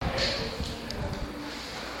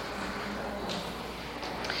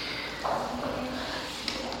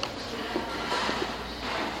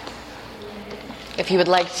if you would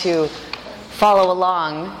like to follow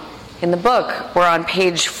along in the book, we're on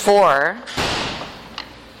page 4,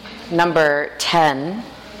 number 10.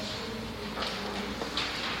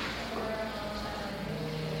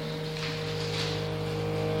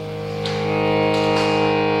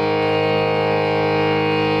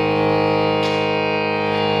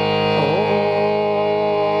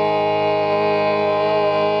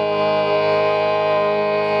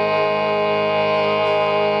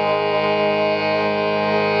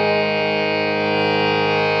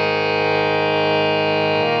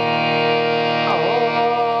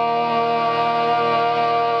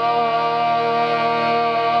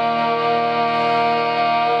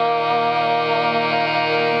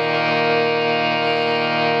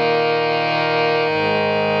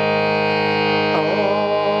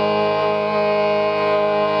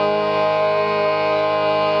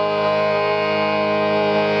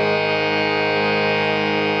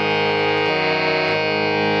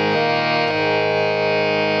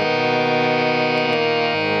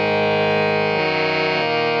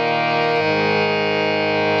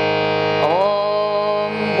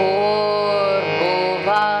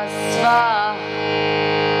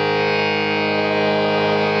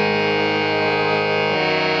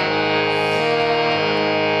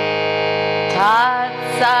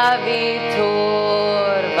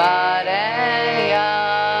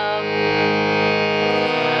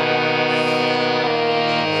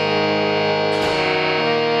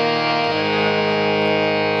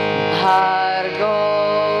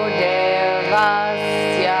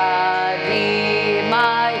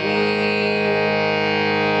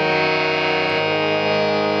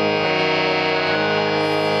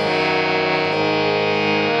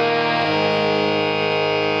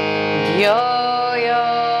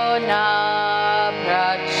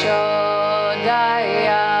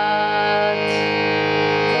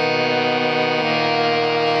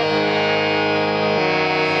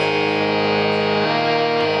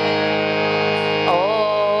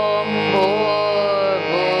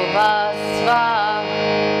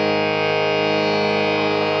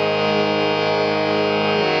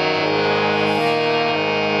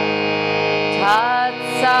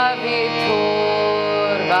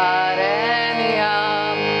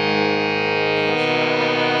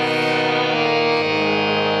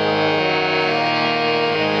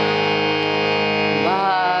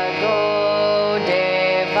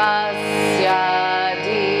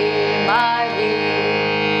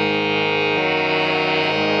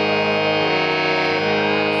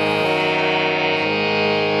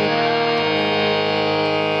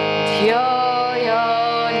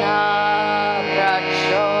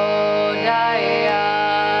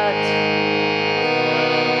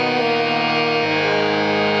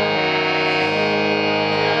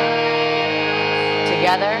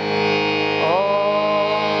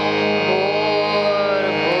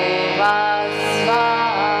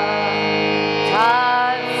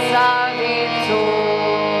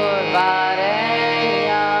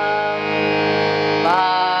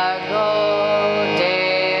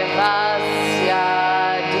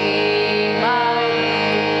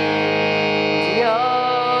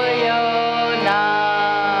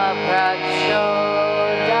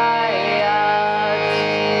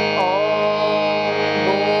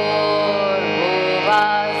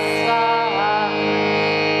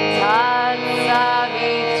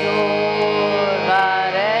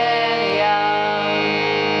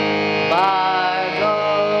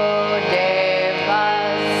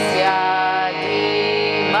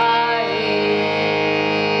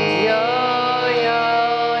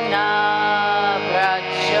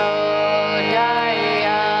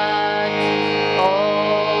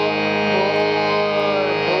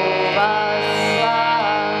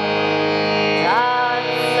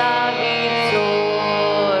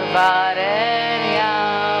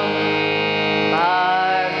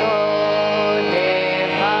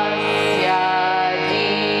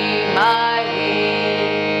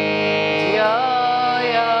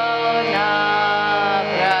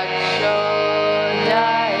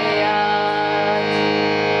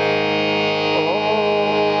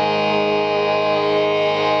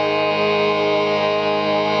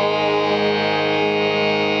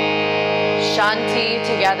 Shanti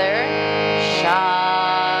together. Shanti,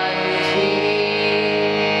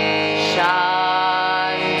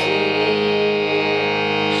 Shanti,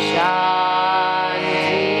 Shanti.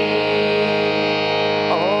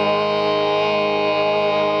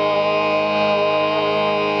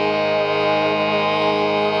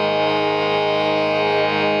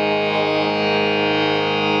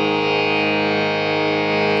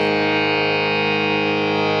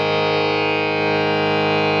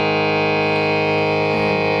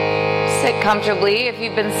 comfortably. If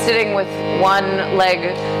you've been sitting with one leg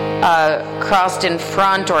crossed in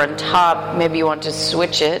front or on top, maybe you want to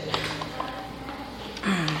switch it.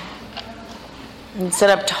 And sit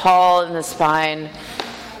up tall in the spine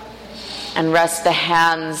and rest the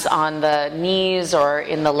hands on the knees or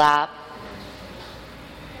in the lap.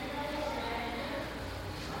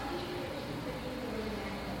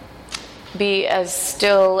 Be as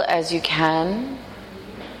still as you can.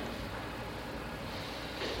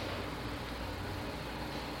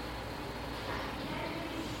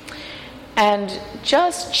 And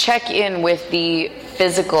just check in with the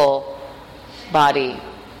physical body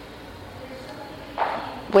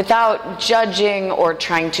without judging or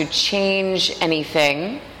trying to change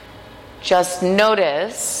anything. Just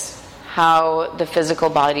notice how the physical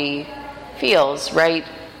body feels right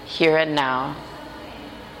here and now.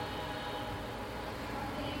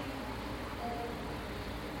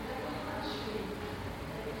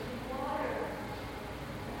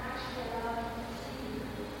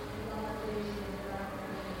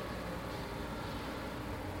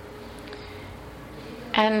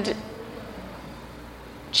 And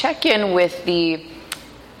check in with the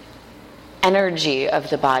energy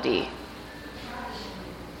of the body.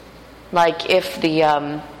 Like if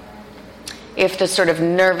the sort of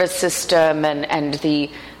nervous system and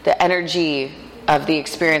the energy of the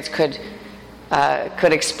experience could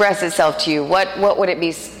express itself to you, what would it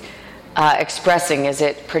be expressing? Is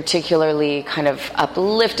it particularly kind of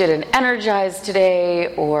uplifted and energized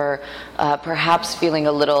today, or perhaps feeling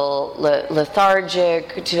a little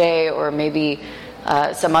lethargic today, or maybe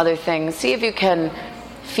some other things? See if you can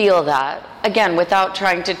feel that, again, without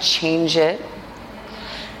trying to change it.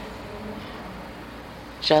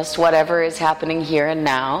 Just whatever is happening here and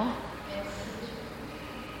now.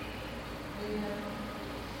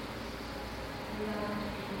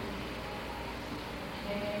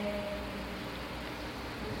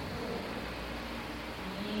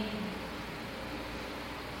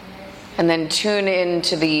 And then tune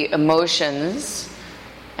into the emotions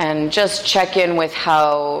and just check in with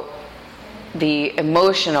how the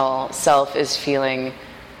emotional self is feeling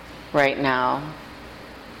right now.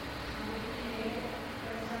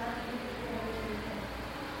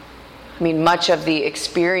 I mean, much of the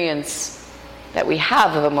experience that we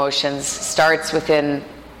have of emotions starts within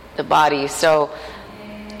the body. So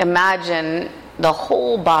imagine the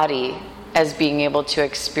whole body as being able to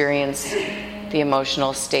experience the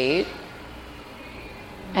emotional state.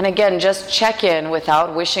 And again, just check in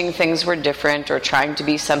without wishing things were different or trying to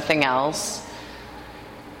be something else.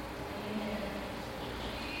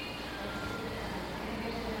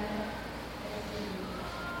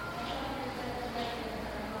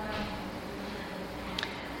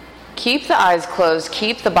 Keep the eyes closed,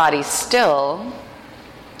 keep the body still,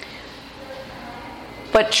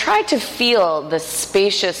 but try to feel the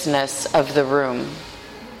spaciousness of the room.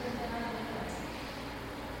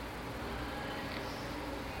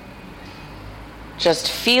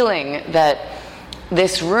 Just feeling that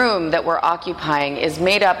this room that we're occupying is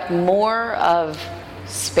made up more of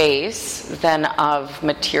space than of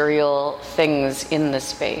material things in the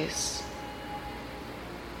space.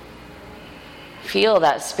 Feel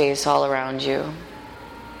that space all around you.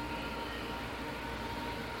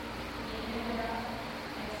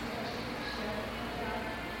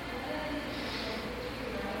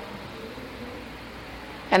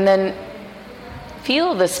 And then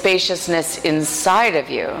feel the spaciousness inside of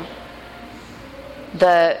you.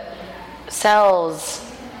 The cells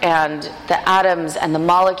and the atoms and the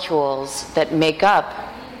molecules that make up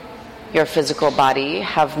your physical body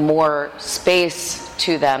have more space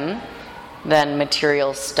to them than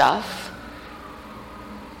material stuff.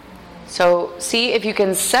 So see if you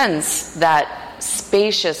can sense that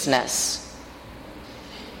spaciousness,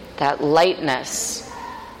 that lightness.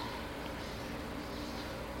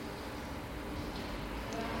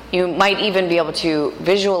 You might even be able to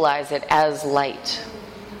visualize it as light,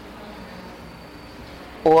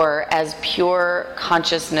 or as pure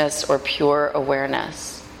consciousness or pure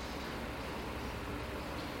awareness.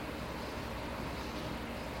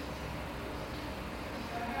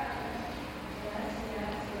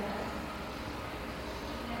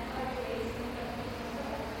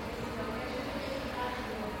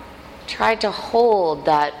 Try to hold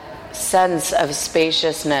that sense of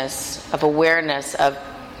spaciousness, of awareness, of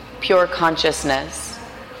pure consciousness.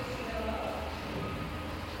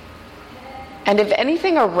 And if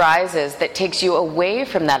anything arises that takes you away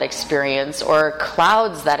from that experience or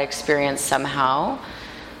clouds that experience somehow,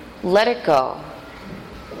 let it go.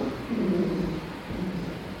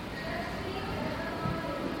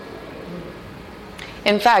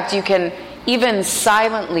 In fact, you can even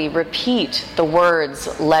silently repeat the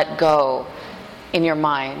words "let go" in your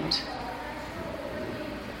mind.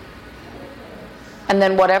 And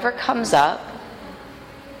then whatever comes up,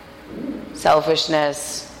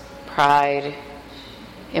 selfishness, pride,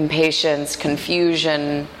 impatience,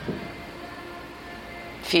 confusion,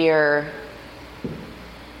 fear,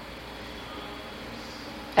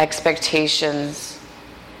 expectations,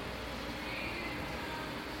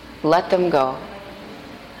 let them go.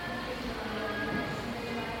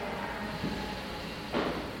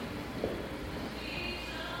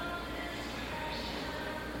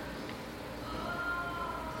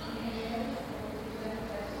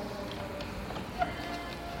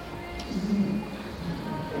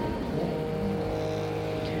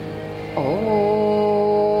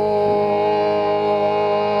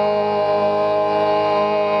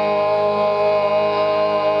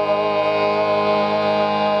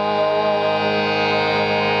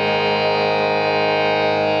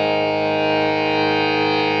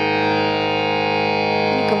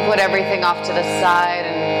 Put everything off to the side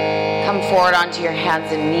and come forward onto your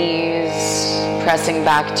hands and knees, pressing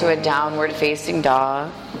back to a downward facing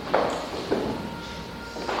dog.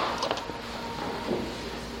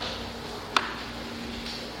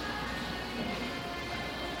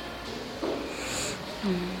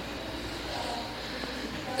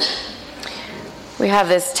 We have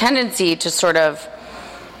this tendency to sort of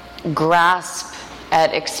grasp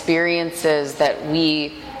at experiences that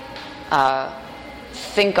we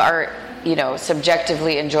think are,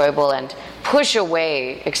 subjectively enjoyable, and push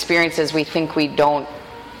away experiences we think we don't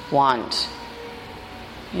want.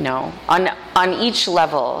 On each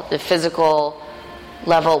level, the physical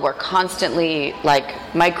level, we're constantly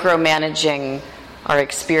micromanaging our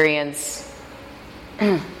experience.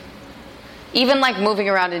 Even moving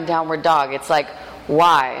around in downward dog, it's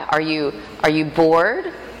why? Are you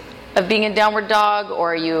bored of being in downward dog,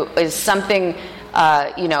 or is something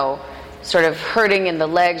sort of hurting in the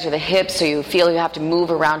legs or the hips, so you feel you have to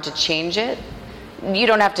move around to change it? You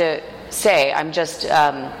don't have to say. I'm just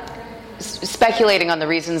speculating on the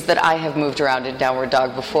reasons that I have moved around in downward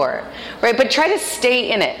dog before, right? But try to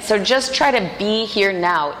stay in it. So just try to be here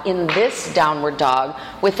now in this downward dog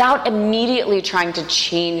without immediately trying to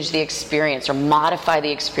change the experience or modify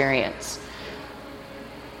the experience.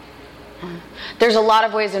 There's a lot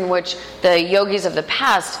of ways in which the yogis of the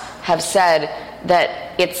past have said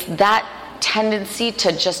that it's that tendency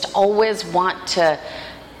to just always want to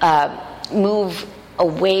move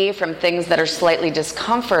away from things that are slightly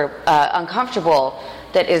uncomfortable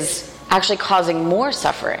that is actually causing more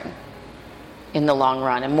suffering in the long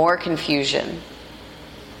run and more confusion.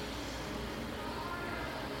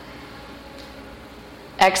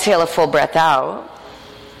 Exhale a full breath out.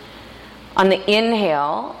 On the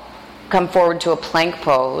inhale, come forward to a plank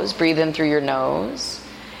pose. Breathe in through your nose.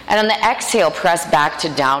 And on the exhale, press back to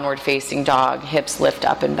downward facing dog. Hips lift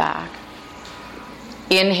up and back.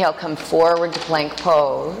 Inhale, come forward to plank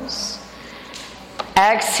pose.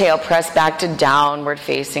 Exhale, press back to downward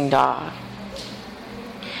facing dog.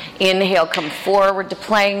 Inhale, come forward to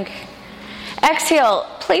plank. Exhale,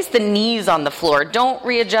 place the knees on the floor. Don't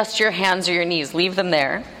readjust your hands or your knees. Leave them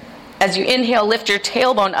there. As you inhale, lift your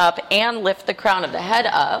tailbone up and lift the crown of the head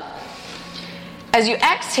up. As you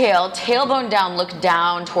exhale, tailbone down, look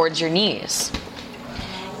down towards your knees.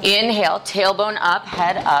 Inhale, tailbone up,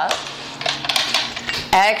 head up.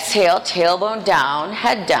 Exhale, tailbone down,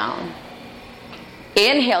 head down.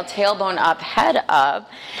 Inhale, tailbone up, head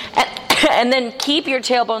up. And then keep your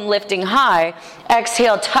tailbone lifting high.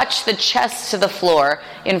 Exhale, touch the chest to the floor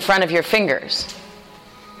in front of your fingers.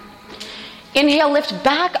 Inhale, lift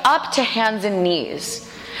back up to hands and knees.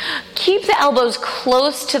 Keep the elbows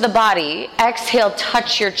close to the body. Exhale,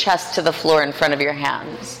 touch your chest to the floor in front of your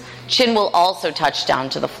hands. Chin will also touch down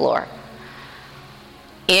to the floor.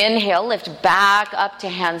 Inhale, lift back up to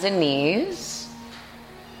hands and knees.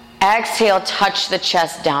 Exhale, touch the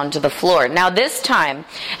chest down to the floor. Now this time,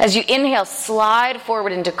 as you inhale, slide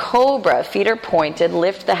forward into cobra. Feet are pointed.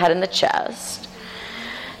 Lift the head and the chest.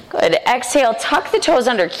 Good. Exhale, tuck the toes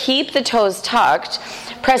under. Keep the toes tucked.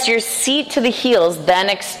 Press your seat to the heels, then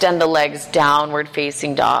extend the legs, downward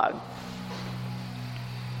facing dog.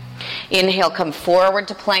 Inhale, come forward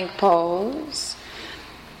to plank pose.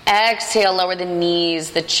 Exhale, lower the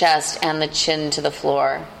knees, the chest, and the chin to the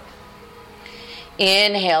floor.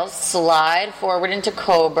 Inhale, slide forward into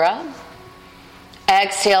cobra.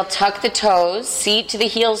 Exhale, tuck the toes, seat to the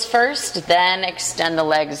heels first, then extend the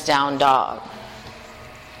legs, down dog.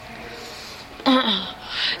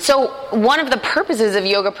 So one of the purposes of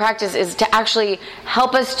yoga practice is to actually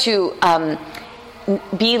help us to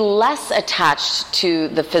be less attached to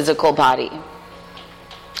the physical body.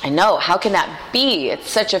 I know, how can that be? It's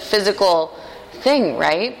such a physical thing,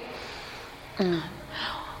 right?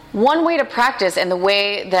 One way to practice, and the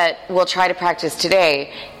way that we'll try to practice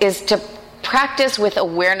today, is to practice with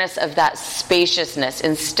awareness of that spaciousness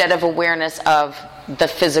instead of awareness of the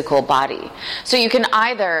physical body. So you can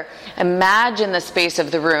either imagine the space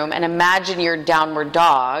of the room and imagine your downward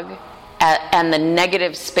dog and the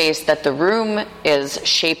negative space that the room is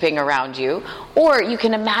shaping around you, or you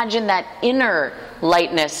can imagine that inner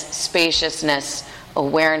lightness, spaciousness,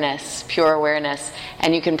 awareness, pure awareness,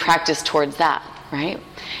 and you can practice towards that, right?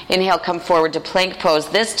 Inhale, come forward to plank pose.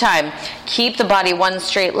 This time, keep the body one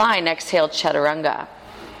straight line. Exhale, chaturanga.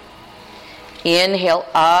 Inhale,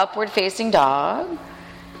 upward facing dog.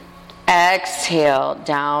 Exhale,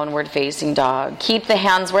 downward facing dog. Keep the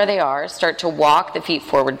hands where they are. Start to walk the feet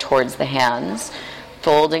forward towards the hands,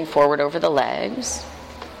 folding forward over the legs.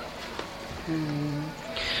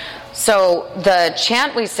 So the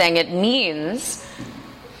chant we sang, it means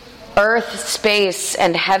earth, space,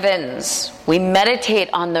 and heavens. We meditate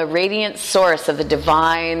on the radiant source of the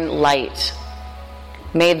divine light.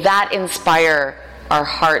 May that inspire our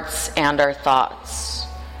hearts and our thoughts.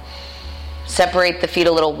 Separate the feet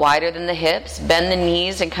a little wider than the hips. Bend the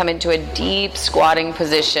knees and come into a deep squatting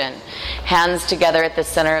position. Hands together at the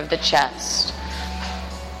center of the chest.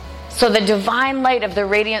 So the divine light of the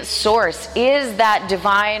radiant source is that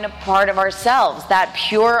divine part of ourselves, that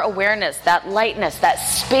pure awareness, that lightness, that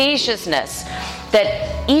spaciousness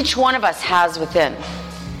that each one of us has within.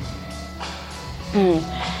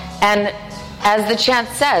 And as the chant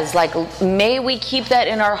says, like, may we keep that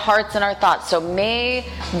in our hearts and our thoughts. So may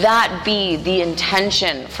that be the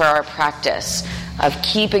intention for our practice of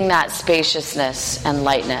keeping that spaciousness and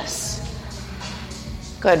lightness.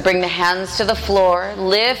 Good. Bring the hands to the floor.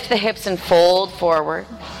 Lift the hips and fold forward.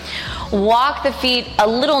 Walk the feet a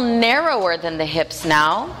little narrower than the hips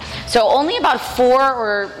now. So only about 4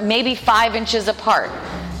 or maybe 5 inches apart.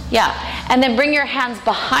 Yeah. And then bring your hands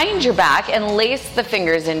behind your back and lace the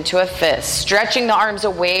fingers into a fist, stretching the arms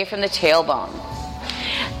away from the tailbone.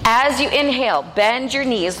 As you inhale, bend your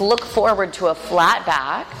knees, look forward to a flat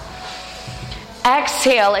back.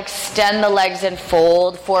 Exhale, extend the legs and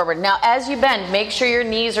fold forward. Now, as you bend, make sure your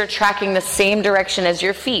knees are tracking the same direction as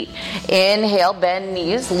your feet. Inhale, bend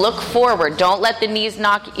knees, look forward. Don't let the knees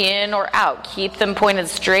knock in or out. Keep them pointed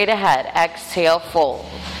straight ahead. Exhale, fold.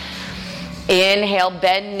 Inhale,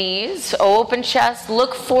 bend knees, open chest,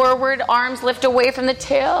 look forward, arms lift away from the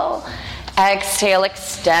tail. Exhale,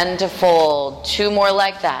 extend to fold. 2 more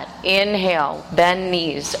like that. Inhale, bend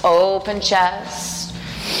knees, open chest.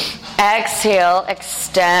 Exhale,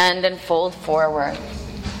 extend and fold forward.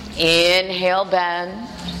 Inhale, bend.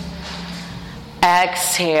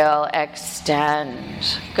 Exhale, extend.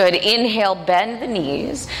 Good. Inhale, bend the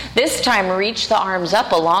knees. This time, reach the arms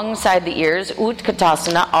up alongside the ears.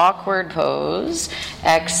 Utkatasana, awkward pose.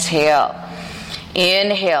 Exhale.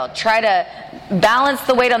 Inhale. Try to balance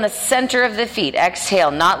the weight on the center of the feet. Exhale,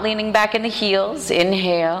 not leaning back in the heels.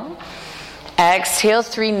 Inhale. Exhale,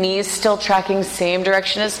 3, knees still tracking same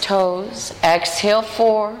direction as toes. Exhale,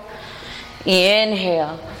 4.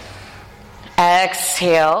 Inhale.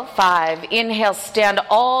 Exhale, 5. Inhale, stand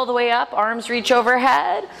all the way up. Arms reach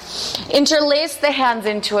overhead. Interlace the hands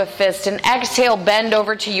into a fist. And exhale, bend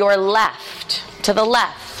over to your left. To the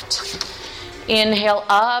left. Inhale,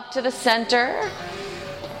 up to the center.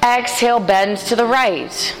 Exhale, bend to the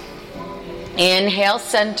right. Inhale,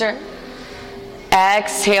 center.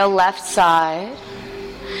 Exhale, left side.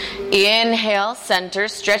 Inhale, center.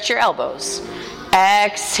 Stretch your elbows.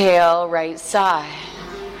 Exhale, right side.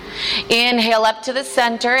 Inhale up to the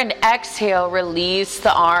center and exhale, release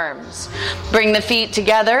the arms. Bring the feet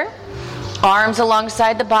together, arms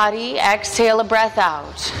alongside the body. Exhale, a breath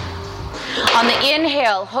out. On the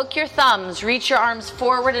inhale, hook your thumbs, reach your arms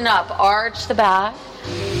forward and up, arch the back.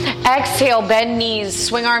 Exhale, bend knees,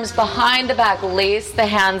 swing arms behind the back, lace the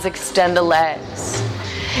hands, extend the legs.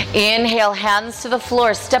 Inhale, hands to the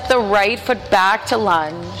floor, step the right foot back to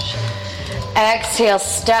lunge. Exhale,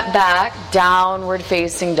 step back, downward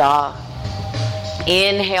facing dog.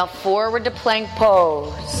 Inhale, forward to plank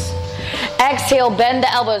pose. Exhale, bend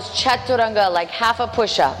the elbows, chaturanga, like half a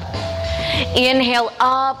push-up. Inhale,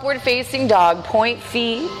 upward facing dog, point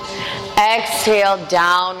feet. Exhale,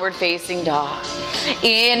 downward facing dog.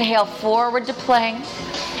 Inhale, forward to plank.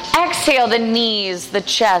 Exhale, the knees, the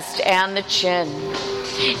chest, and the chin.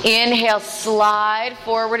 Inhale, slide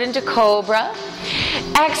forward into cobra.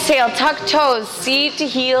 Exhale, tuck toes, seat to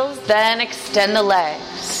heels, then extend the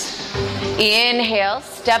legs. Inhale,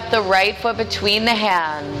 step the right foot between the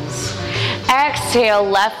hands. Exhale,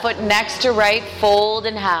 left foot next to right, fold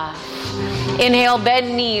in half. Inhale,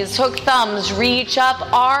 bend knees, hook thumbs, reach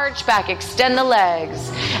up, arch back, extend the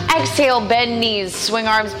legs. Exhale, bend knees, swing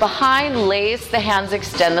arms behind, lace the hands,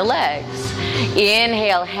 extend the legs.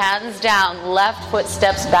 Inhale, hands down, left foot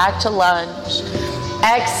steps back to lunge.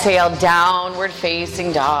 Exhale, downward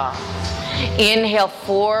facing dog. Inhale,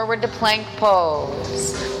 forward to plank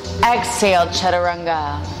pose. Exhale,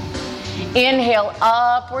 chaturanga. Inhale,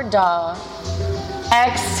 upward dog.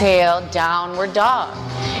 Exhale, downward dog.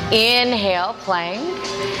 Inhale, plank.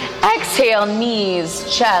 Exhale, knees,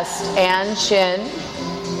 chest, and chin.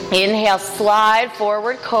 Inhale, slide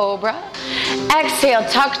forward, cobra. Exhale,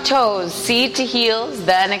 tuck toes, seat to heels,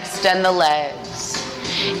 then extend the legs.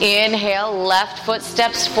 Inhale, left foot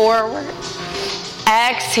steps forward.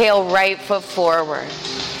 Exhale, right foot forward.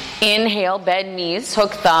 Inhale, bend knees,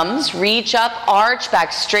 hook thumbs, reach up, arch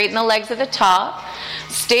back, straighten the legs at the top.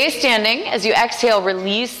 Stay standing. As you exhale,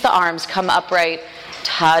 release the arms, come upright,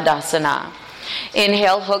 Tadasana.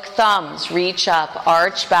 Inhale, hook thumbs, reach up,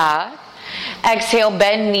 arch back. Exhale,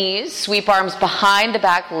 bend knees, sweep arms behind the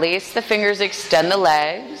back, lace the fingers, extend the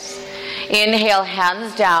legs. Inhale,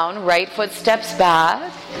 hands down, right foot steps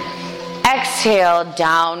back. Exhale,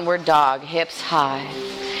 downward dog, hips high.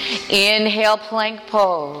 Inhale, plank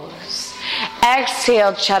pose.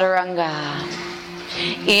 Exhale, chaturanga.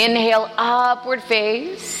 Inhale, upward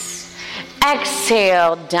face.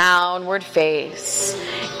 Exhale, downward face.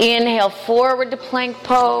 Inhale, forward to plank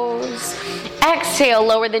pose. Exhale,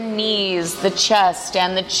 lower the knees, the chest,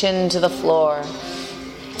 and the chin to the floor.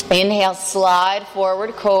 Inhale, slide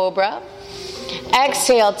forward, cobra.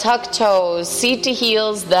 Exhale, tuck toes, seat to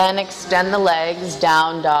heels, then extend the legs,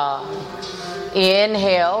 down dog.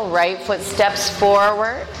 Inhale, right foot steps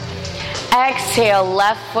forward. Exhale,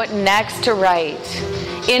 left foot next to right.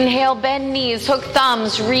 Inhale, bend knees, hook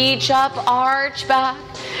thumbs, reach up, arch back.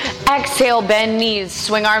 Exhale, bend knees,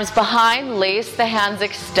 swing arms behind, lace the hands,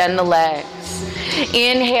 extend the legs.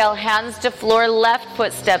 Inhale, hands to floor, left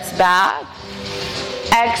foot steps back.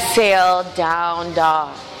 Exhale, down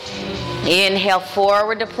dog. Inhale,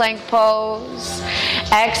 forward to plank pose.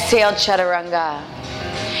 Exhale, chaturanga.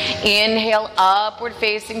 Inhale, upward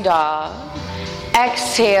facing dog.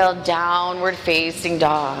 Exhale, downward facing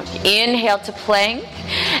dog. Inhale to plank.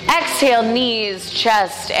 Exhale, knees,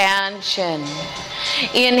 chest, and chin.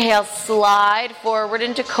 Inhale, slide forward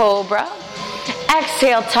into cobra.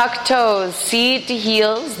 Exhale, tuck toes, seat to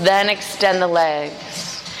heels, then extend the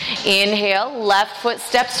legs. Inhale, left foot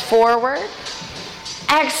steps forward.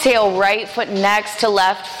 Exhale, right foot next to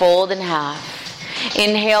left, fold in half.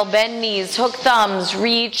 Inhale, bend knees, hook thumbs,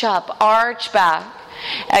 reach up, arch back.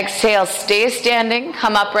 Exhale, stay standing,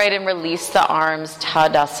 come upright and release the arms,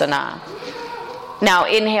 Tadasana. Now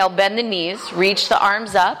inhale, bend the knees, reach the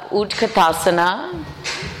arms up, Utkatasana.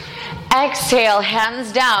 Exhale,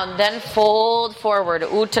 hands down, then fold forward,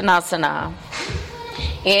 Uttanasana.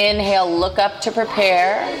 Inhale, look up to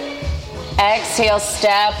prepare. Exhale,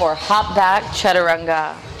 step or hop back,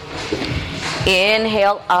 Chaturanga.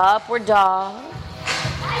 Inhale, upward dog.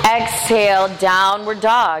 Exhale, downward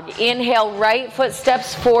dog. Inhale, right foot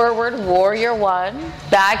steps forward, warrior one.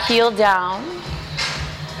 Back heel down.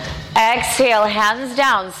 Exhale, hands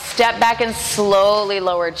down. Step back and slowly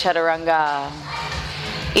lower, Chaturanga.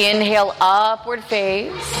 Inhale, upward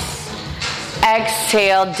face.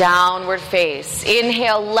 Exhale, downward face.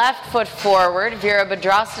 Inhale, left foot forward,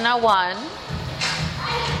 Virabhadrasana 1.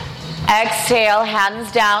 Exhale,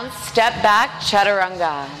 hands down, step back,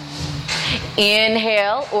 Chaturanga.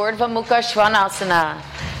 Inhale, Urdhva Mukha Svanasana.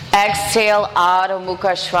 Exhale, Adho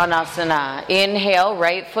Mukha Svanasana. Inhale,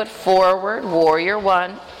 right foot forward, warrior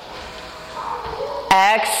 1.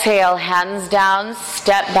 Exhale, hands down,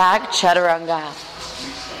 step back, Chaturanga.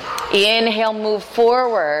 Inhale, move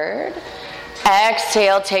forward.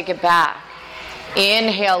 Exhale, take it back.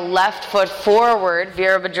 Inhale, left foot forward,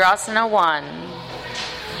 Virabhadrasana 1.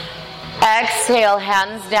 Exhale,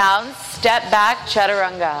 hands down, step back,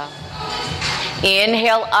 Chaturanga.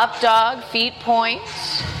 Inhale, up dog, feet point.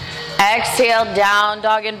 Exhale, down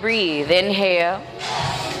dog and breathe. Inhale.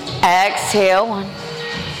 Exhale, 1.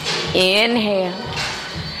 Inhale.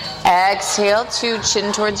 Exhale, 2,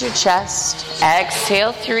 chin towards your chest.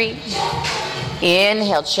 Exhale, 3.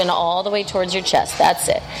 Inhale, chin all the way towards your chest. That's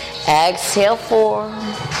it. Exhale, 4.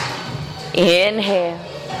 Inhale.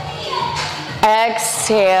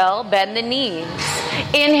 Exhale, bend the knees.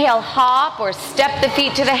 Inhale, hop or step the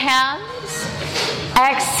feet to the hands.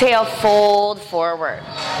 Exhale, fold forward.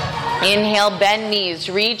 Inhale, bend knees,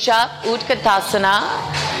 reach up, Utkatasana.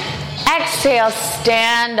 Exhale,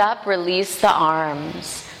 stand up, release the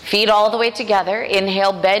arms. Feet all the way together.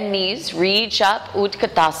 Inhale, bend knees, reach up,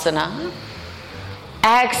 Utkatasana.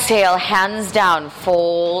 Exhale, hands down,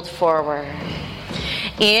 fold forward.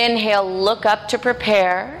 Inhale, look up to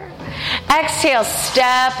prepare. Exhale,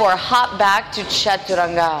 step or hop back to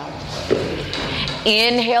Chaturanga.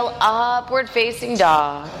 Inhale, upward facing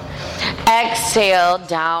dog. Exhale,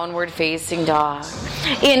 downward facing dog.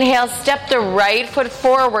 Inhale, step the right foot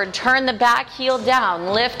forward, turn the back heel down,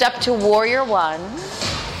 lift up to warrior one.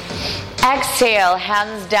 Exhale,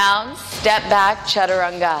 hands down, step back,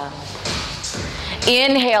 Chaturanga.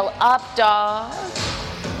 Inhale, up dog.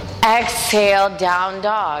 Exhale, down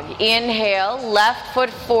dog. Inhale, left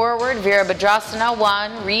foot forward, Virabhadrasana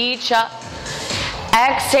 1, reach up.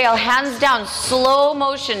 Exhale, hands down, slow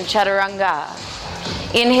motion, Chaturanga.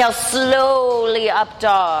 Inhale, slowly up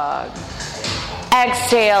dog.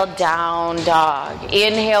 Exhale, down dog.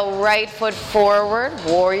 Inhale, right foot forward,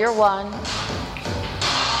 warrior one.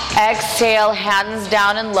 Exhale, hands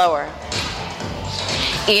down and lower.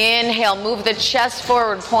 Inhale, move the chest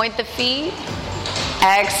forward, point the feet.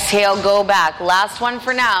 Exhale, go back. Last one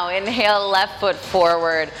for now. Inhale, left foot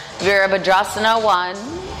forward, Virabhadrasana 1.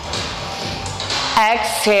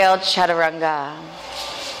 Exhale, Chaturanga.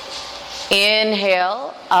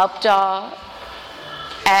 Inhale, up dog.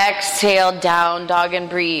 Exhale, down dog and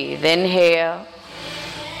breathe. Inhale.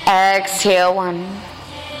 Exhale, 1.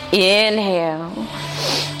 Inhale.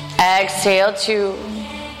 Exhale, 2.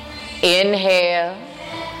 Inhale.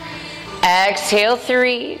 Exhale,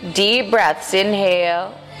 3. Deep breaths.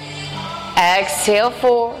 Inhale. Exhale,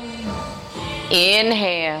 4.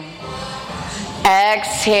 Inhale.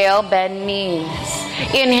 Exhale, bend knees.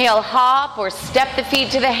 Inhale, hop or step the feet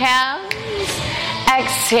to the hands.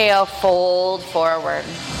 Exhale, fold forward.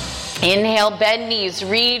 Inhale, bend knees,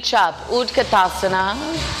 reach up, Utkatasana.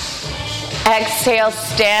 Exhale,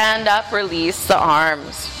 stand up, release the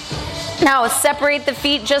arms. Now separate the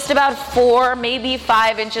feet just about 4, maybe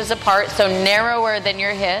 5 inches apart, so narrower than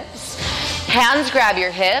your hips. Hands grab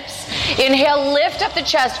your hips. Inhale, lift up the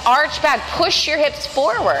chest, arch back, push your hips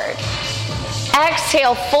forward.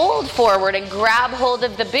 Exhale, fold forward and grab hold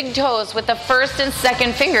of the big toes with the first and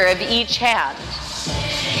second finger of each hand.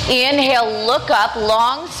 Inhale, look up,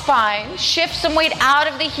 long spine, shift some weight out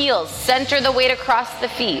of the heels, center the weight across the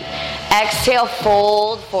feet. Exhale,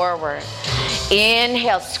 fold forward.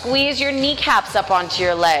 Inhale, squeeze your kneecaps up onto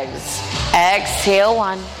your legs. Exhale,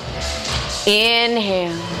 1.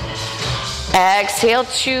 Inhale. Exhale,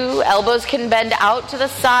 2. Elbows can bend out to the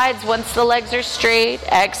sides once the legs are straight.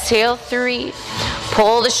 Exhale, 3.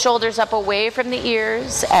 Pull the shoulders up away from the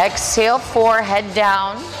ears. Exhale, 4. Head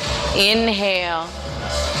down. Inhale.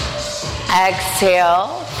 Exhale,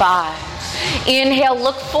 5. Inhale,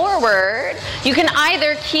 look forward. You can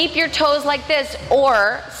either keep your toes like this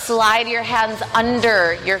or slide your hands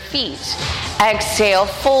under your feet. Exhale,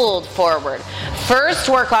 fold forward. First,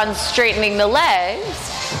 work on straightening the legs.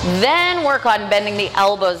 Then work on bending the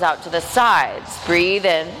elbows out to the sides. Breathe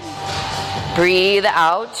in. Breathe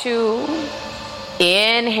out. 2.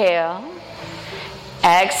 Inhale.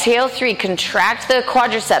 Exhale, 3. Contract the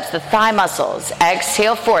quadriceps, the thigh muscles.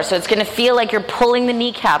 Exhale, 4. So it's going to feel like you're pulling the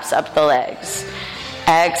kneecaps up the legs.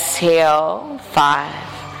 Exhale,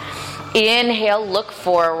 5. Inhale, look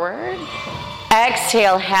forward.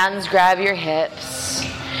 Exhale, hands grab your hips.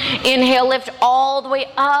 Inhale, lift all the way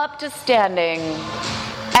up to standing.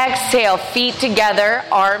 Exhale, feet together,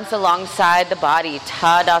 arms alongside the body.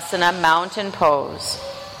 Tadasana, mountain pose.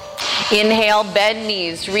 Inhale, bend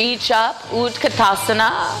knees, reach up, Utkatasana.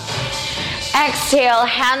 Exhale,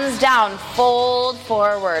 hands down, fold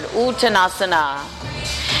forward, Uttanasana.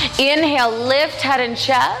 Inhale, lift head and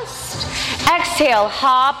chest. Exhale,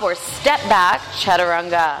 hop or step back,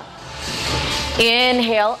 Chaturanga.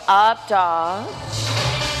 Inhale, up dog.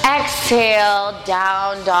 Exhale,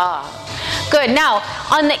 down dog. Good. Now,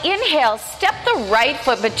 on the inhale, step the right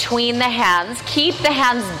foot between the hands. Keep the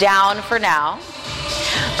hands down for now.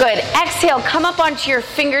 Good. Exhale, come up onto your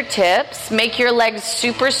fingertips. Make your legs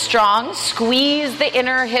super strong. Squeeze the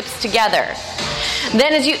inner hips together.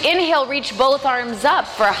 Then as you inhale, reach both arms up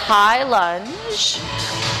for a high lunge.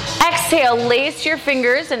 Exhale, lace your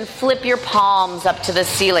fingers and flip your palms up to the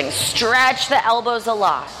ceiling. Stretch the elbows a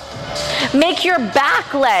lot. Make your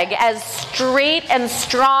back leg as straight and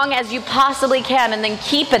strong as you possibly can, and then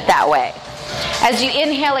keep it that way. As you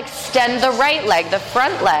inhale, extend the right leg, the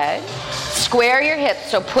front leg. Square your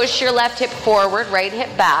hips, so push your left hip forward, right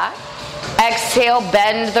hip back. Exhale,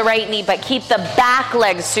 bend the right knee, but keep the back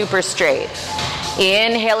leg super straight.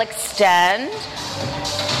 Inhale, extend.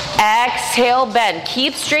 Exhale, bend.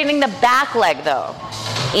 Keep straightening the back leg though.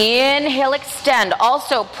 Inhale, extend.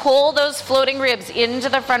 Also, pull those floating ribs into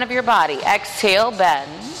the front of your body. Exhale, bend.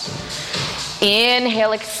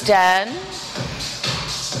 Inhale, extend.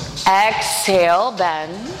 Exhale,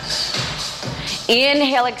 bend.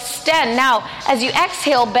 Inhale, extend. Now, as you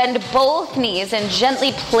exhale, bend both knees and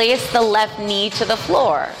gently place the left knee to the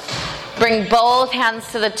floor. Bring both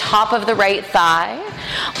hands to the top of the right thigh.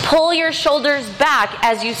 Pull your shoulders back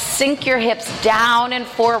as you sink your hips down and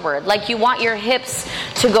forward, like you want your hips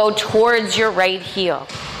to go towards your right heel.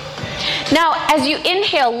 Now, as you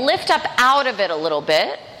inhale, lift up out of it a little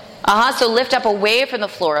bit. So lift up away from the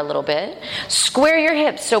floor a little bit. Square your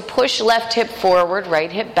hips, so push left hip forward,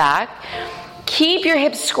 right hip back. Keep your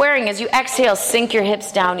hips squaring. As you exhale, sink your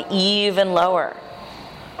hips down even lower.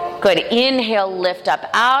 Good. Inhale, lift up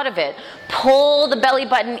out of it. Pull the belly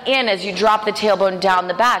button in as you drop the tailbone down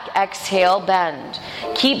the back. Exhale, bend.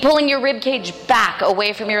 Keep pulling your rib cage back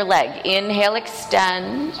away from your leg. Inhale,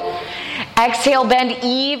 extend. Exhale, bend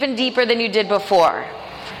even deeper than you did before.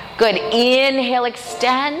 Good. Inhale,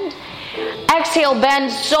 extend. Exhale,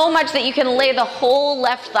 bend so much that you can lay the whole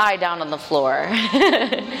left thigh down on the floor.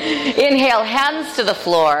 Inhale, hands to the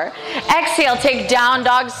floor. Exhale, take down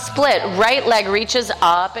dog split. Right leg reaches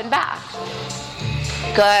up and back.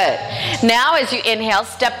 Good. Now as you inhale,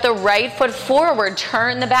 step the right foot forward,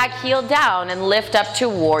 turn the back heel down, and lift up to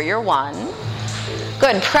warrior one.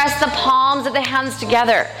 Good. Press the palms of the hands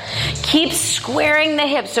together. Keep squaring the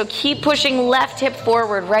hips, so keep pushing left hip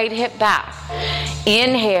forward, right hip back.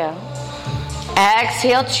 Inhale.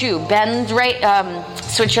 Exhale, 2. Bend right,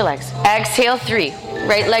 switch your legs. Exhale, 3.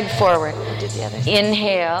 Right leg forward.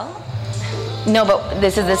 Inhale. No, but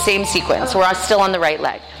this is the same sequence. We're still on the right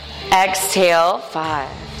leg. Exhale, 5.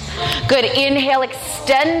 Good. Inhale,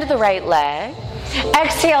 extend the right leg.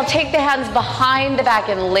 Exhale, take the hands behind the back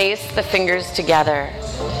and lace the fingers together.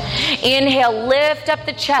 Inhale, lift up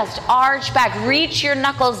the chest, arch back, reach your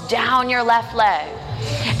knuckles down your left leg.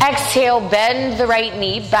 Exhale, bend the right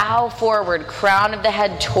knee, bow forward, crown of the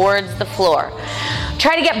head towards the floor.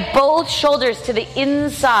 Try to get both shoulders to the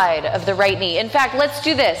inside of the right knee. In fact, let's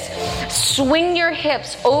do this. Swing your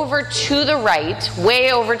hips over to the right,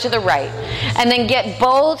 way over to the right, and then get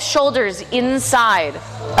both shoulders inside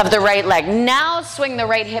of the right leg. Now swing the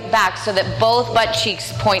right hip back so that both butt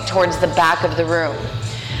cheeks point towards the back of the room.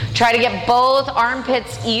 Try to get both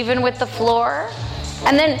armpits even with the floor,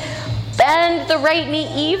 and then bend the right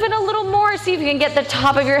knee even a little more. See if you can get the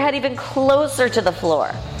top of your head even closer to the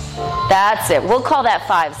floor. That's it. We'll call that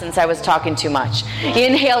 5 since I was talking too much.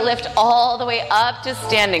 Inhale, lift all the way up to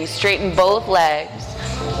standing. Straighten both legs.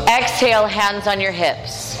 Exhale, hands on your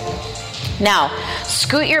hips. Now,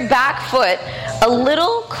 scoot your back foot a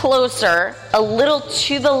little closer, a little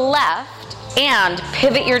to the left, and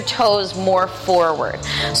pivot your toes more forward.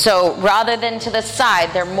 So rather than to the side,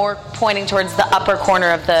 they're more pointing towards the upper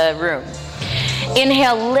corner of the room.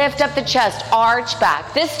 Inhale, lift up the chest, arch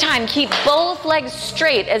back. This time, keep both legs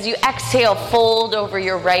straight. As you exhale, fold over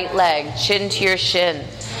your right leg, chin to your shin.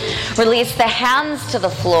 Release the hands to the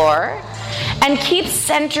floor, and keep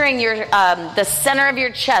centering the center of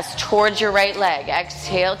your chest towards your right leg.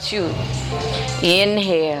 Exhale, 2.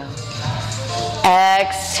 Inhale.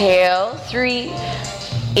 Exhale, 3.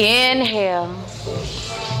 Inhale.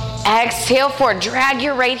 Exhale, 4. Drag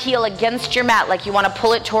your right heel against your mat like you want to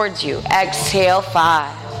pull it towards you. Exhale,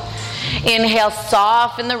 5. Inhale,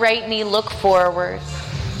 soften the right knee, look forward.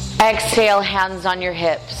 Exhale, hands on your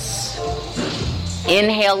hips.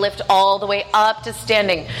 Inhale, lift all the way up to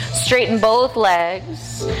standing. Straighten both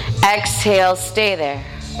legs. Exhale, stay there.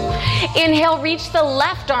 Inhale, reach the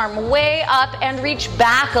left arm way up and reach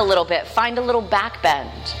back a little bit. Find a little back bend.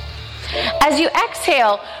 As you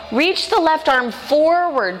exhale, reach the left arm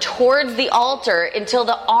forward towards the altar until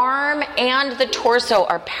the arm and the torso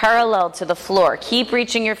are parallel to the floor. Keep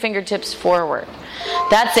reaching your fingertips forward.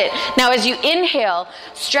 That's it. Now as you inhale,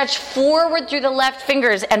 stretch forward through the left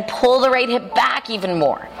fingers and pull the right hip back even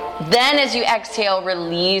more. Then as you exhale,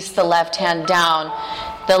 release the left hand down.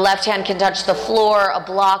 The left hand can touch the floor, a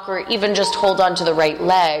block, or even just hold on to the right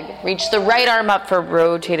leg. Reach the right arm up for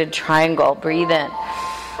rotated triangle. Breathe in.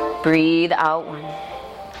 Breathe out 1.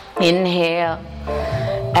 Inhale.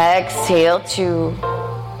 Exhale 2.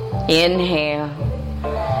 Inhale.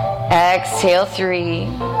 Exhale 3.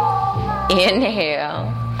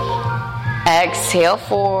 Inhale. Exhale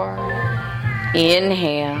 4.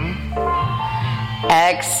 Inhale.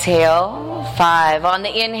 Exhale 5. On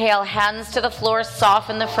the inhale, hands to the floor,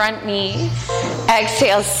 soften the front knee.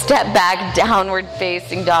 Exhale, step back, downward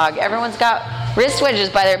facing dog. Everyone's got wrist wedges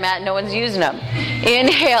by their mat, no one's using them.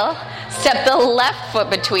 Inhale, step the left foot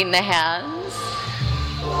between the hands.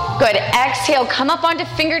 Good. Exhale, come up onto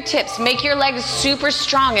fingertips. Make your legs super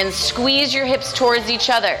strong and squeeze your hips towards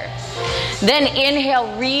each other. Then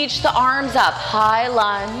inhale, reach the arms up. High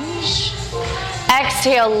lunge.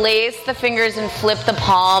 Exhale, lace the fingers and flip the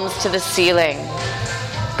palms to the ceiling.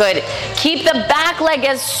 Good. Keep the back leg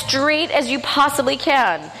as straight as you possibly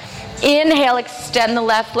can. Inhale, extend the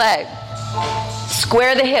left leg.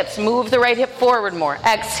 Square the hips, move the right hip forward more.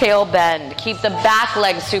 Exhale, bend. Keep the back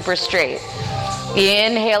leg super straight.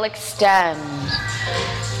 Inhale, extend.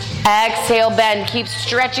 Exhale, bend. Keep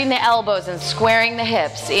stretching the elbows and squaring the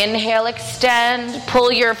hips. Inhale, extend.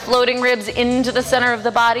 Pull your floating ribs into the center of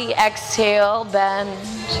the body. Exhale, bend.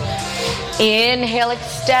 Inhale,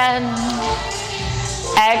 extend.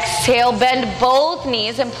 Exhale, bend both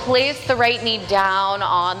knees and place the right knee down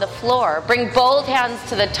on the floor. Bring both hands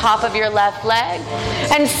to the top of your left leg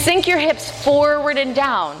and sink your hips forward and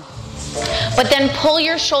down. But then pull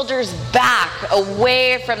your shoulders back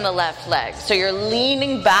away from the left leg. So you're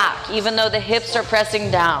leaning back even though the hips are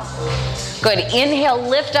pressing down. Good. Inhale,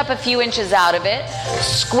 lift up a few inches out of it.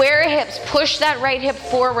 Square hips, push that right hip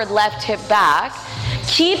forward, left hip back.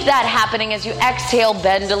 Keep that happening as you exhale,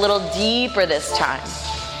 bend a little deeper this time.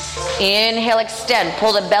 Inhale, extend.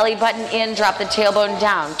 Pull the belly button in, drop the tailbone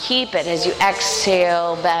down. Keep it as you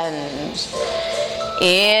exhale, bend.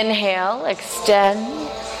 Inhale, extend.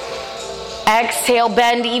 Exhale,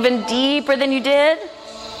 bend even deeper than you did.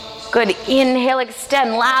 Good. Inhale,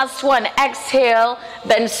 extend. Last one. Exhale,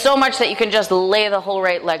 bend so much that you can just lay the whole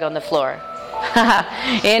right leg on the floor.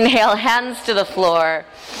 Inhale, hands to the floor.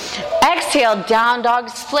 Exhale, down dog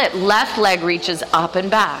split. Left leg reaches up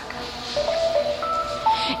and back.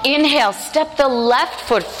 Inhale, step the left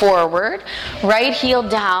foot forward. Right heel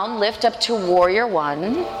down. Lift up to warrior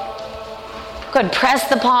one. Good. Press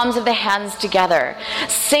the palms of the hands together.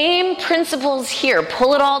 Same principles here.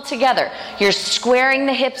 Pull it all together. You're squaring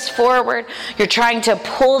the hips forward. You're trying to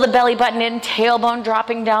pull the belly button in, tailbone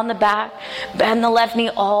dropping down the back. Bend the left knee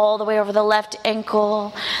all the way over the left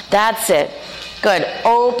ankle. That's it. Good.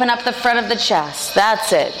 Open up the front of the chest.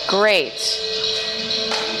 That's it. Great.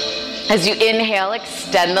 As you inhale,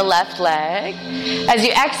 extend the left leg. As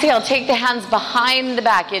you exhale, take the hands behind the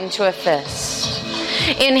back into a fist.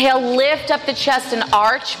 Inhale, lift up the chest and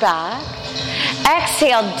arch back.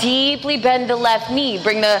 Exhale, deeply bend the left knee.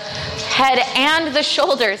 Bring the head and the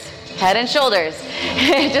shoulders, head and shoulders,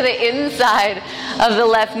 to the inside of the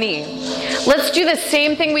left knee. Let's do the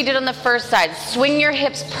same thing we did on the first side. Swing your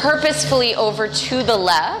hips purposefully over to the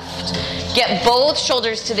left. Get both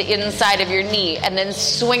shoulders to the inside of your knee and then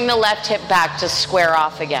swing the left hip back to square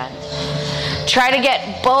off again. Try to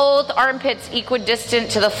get both armpits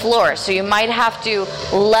equidistant to the floor, so you might have to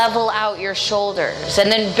level out your shoulders. And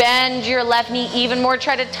then bend your left knee even more.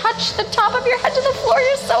 Try to touch the top of your head to the floor.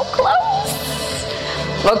 You're so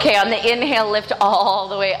close. Okay, on the inhale, lift all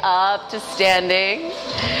the way up to standing.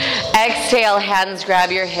 Exhale, hands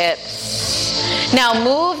grab your hips. Now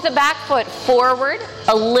move the back foot forward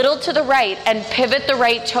a little to the right and pivot the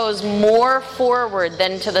right toes more forward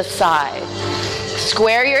than to the side.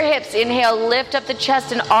 Square your hips. Inhale, lift up the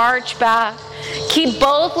chest and arch back. Keep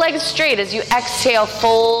both legs straight as you exhale,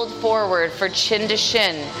 fold forward for chin to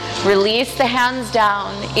shin. Release the hands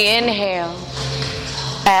down. Inhale.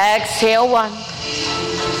 Exhale, one.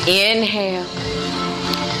 Inhale.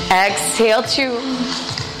 Exhale, two.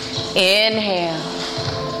 Inhale.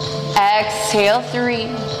 Exhale, three.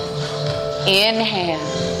 Inhale.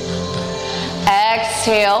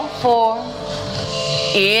 Exhale, four.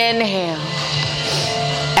 Inhale.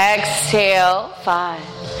 Exhale, five.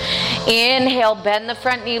 Inhale, bend the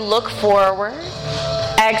front knee, look forward.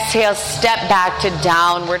 Exhale, step back to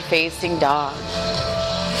downward facing dog.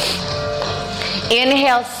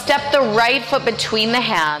 Inhale, step the right foot between the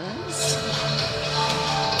hands.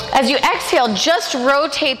 As you exhale, just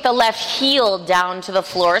rotate the left heel down to the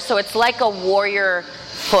floor so it's like a warrior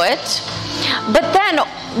foot. But then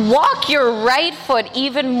walk your right foot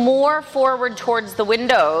even more forward towards the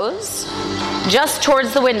windows. Just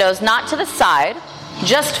towards the windows, not to the side,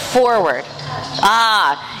 just forward.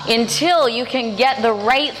 Until you can get the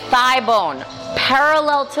right thigh bone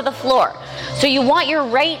parallel to the floor. So you want your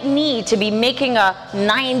right knee to be making a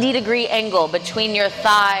 90-degree angle between your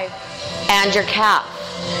thigh and your calf.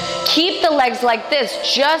 Keep the legs like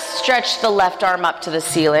this. Just stretch the left arm up to the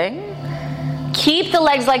ceiling. Keep the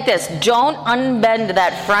legs like this. Don't unbend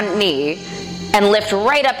that front knee and lift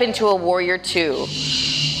right up into a warrior two.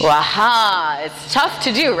 Waha! It's tough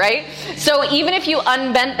to do, right? So even if you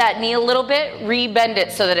unbent that knee a little bit, rebend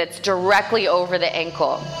it so that it's directly over the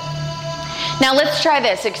ankle. Now let's try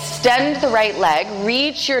this. Extend the right leg,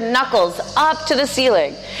 reach your knuckles up to the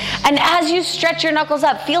ceiling. And as you stretch your knuckles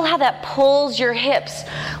up, feel how that pulls your hips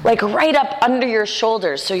like right up under your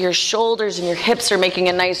shoulders. So your shoulders and your hips are making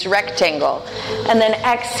a nice rectangle. And then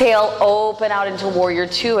exhale, open out into warrior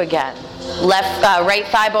two again. Right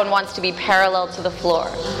thigh bone wants to be parallel to the floor.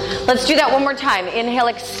 Let's do that one more time. Inhale,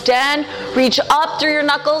 extend, reach up through your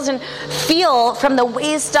knuckles and feel from the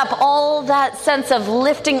waist up all that sense of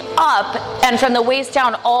lifting up, and from the waist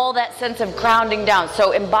down all that sense of grounding down.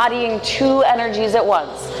 So embodying two energies at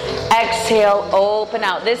once. Exhale, open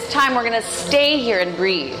out. This time we're going to stay here and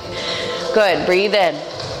breathe. Good. Breathe in.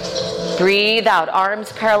 Breathe out.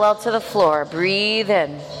 Arms parallel to the floor. Breathe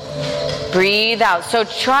in. Breathe out. So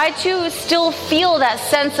try to still feel that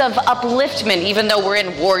sense of upliftment, even though we're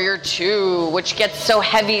in warrior two, which gets so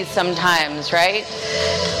heavy sometimes, right?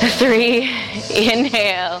 3,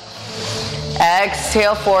 inhale.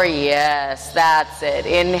 Exhale, 4, yes, that's it.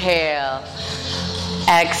 Inhale.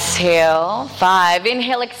 Exhale, 5.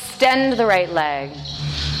 Inhale, extend the right leg.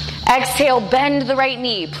 Exhale, bend the right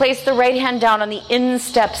knee. Place the right hand down on the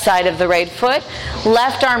instep side of the right foot.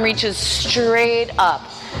 Left arm reaches straight up.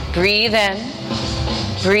 Breathe in.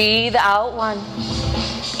 Breathe out. 1.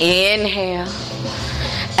 Inhale.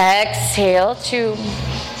 Exhale. 2.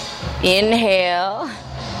 Inhale.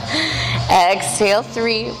 Exhale.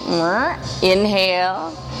 3.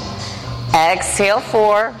 Inhale. Exhale.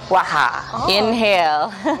 4. Waha.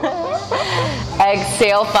 Inhale.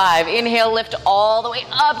 Exhale. 5. Inhale, lift all the way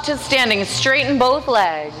up to standing. Straighten both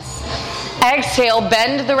legs. Exhale,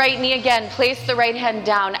 bend the right knee again. Place the right hand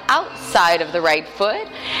down outside of the right foot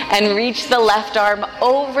and reach the left arm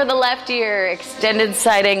over the left ear. Extended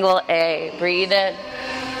side angle A. Breathe in.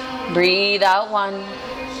 Breathe out. 1.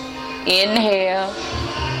 Inhale.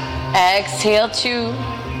 Exhale. 2.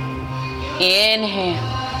 Inhale.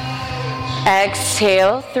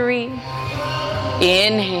 Exhale. 3.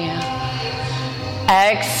 Inhale.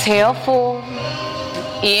 Exhale. 4.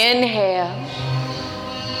 Inhale.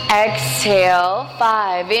 Exhale.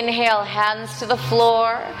 5. Inhale, hands to the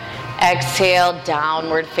floor. Exhale,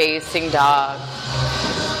 downward facing dog.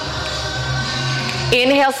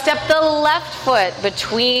 Inhale, step the left foot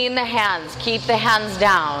between the hands. Keep the hands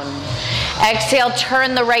down. Exhale,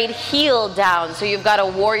 turn the right heel down so you've got a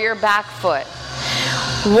warrior back foot.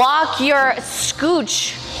 Walk your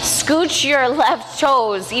scooch your left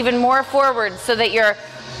toes even more forward so that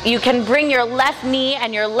you can bring your left knee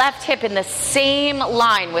and your left hip in the same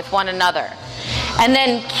line with one another. And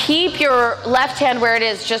then keep your left hand where it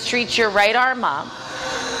is. Just reach your right arm up.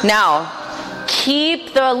 Now,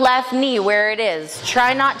 keep the left knee where it is.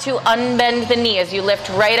 Try not to unbend the knee as you lift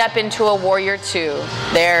right up into a warrior two.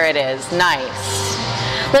 There it is. Nice.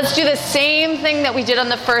 Let's do the same thing that we did on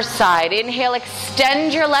the first side. Inhale,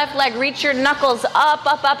 extend your left leg. Reach your knuckles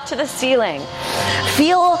up to the ceiling.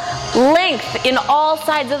 Feel length in all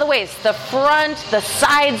sides of the waist. The front, the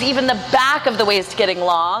sides, even the back of the waist getting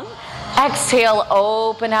long. Exhale,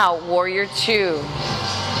 open out, warrior two.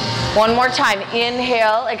 One more time.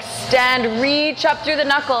 Inhale, extend, reach up through the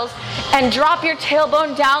knuckles, and drop your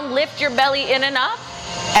tailbone down. Lift your belly in and up.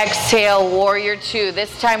 Exhale, warrior two.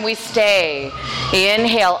 This time we stay.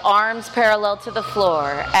 Inhale, arms parallel to the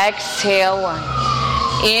floor. Exhale,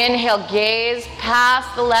 1. Inhale, gaze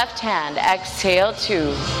past the left hand. Exhale,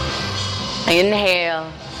 2.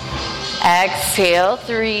 Inhale. Exhale,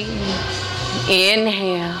 3.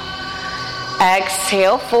 Inhale.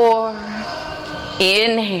 Exhale, 4.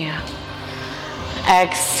 Inhale.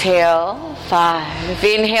 Exhale, 5.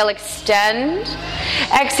 Inhale, extend.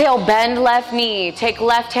 Exhale, bend left knee. Take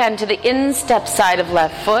left hand to the instep side of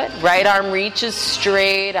left foot. Right arm reaches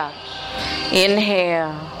straight up.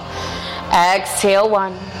 Inhale. Exhale,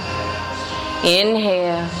 1.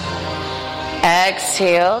 Inhale.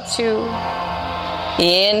 Exhale, 2.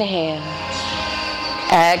 Inhale.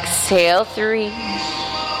 Exhale, 3.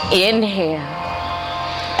 Inhale.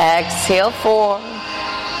 Exhale, 4.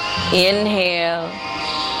 Inhale.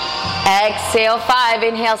 Exhale, 5.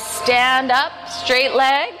 Inhale, stand up, straight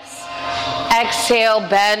legs. Exhale,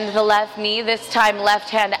 bend the left knee. This time, left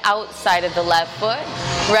hand outside of the left foot.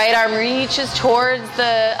 Right arm reaches towards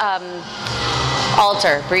the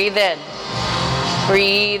altar. Breathe in.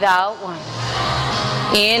 Breathe out. 1.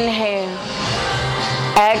 Inhale.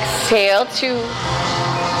 Exhale, 2.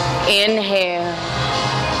 Inhale.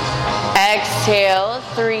 Exhale,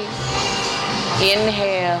 3.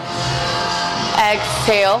 Inhale.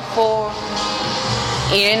 Exhale, 4.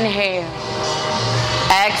 Inhale.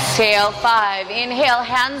 Exhale, 5. Inhale,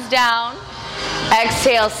 hands down.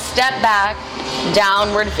 Exhale, step back.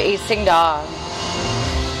 Downward facing dog.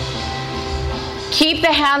 Keep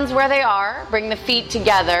the hands where they are. Bring the feet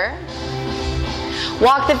together.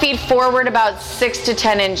 Walk the feet forward about 6 to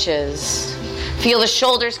 10 inches. Feel the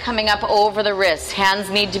shoulders coming up over the wrists. Hands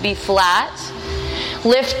need to be flat.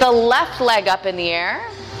 Lift the left leg up in the air.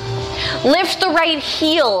 Lift the right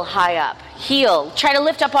heel high up. Heel. Try to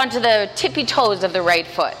lift up onto the tippy toes of the right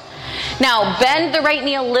foot. Now bend the right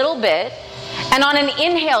knee a little bit. And on an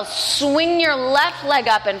inhale, swing your left leg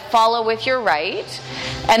up and follow with your right.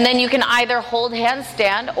 And then you can either hold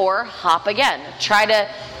handstand or hop again. Try to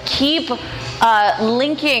keep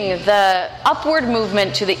linking the upward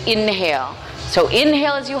movement to the inhale. So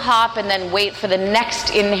inhale as you hop and then wait for the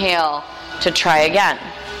next inhale to try again.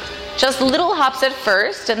 Just little hops at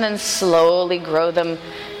first and then slowly grow them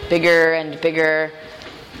bigger and bigger.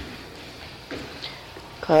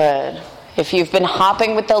 Good. If you've been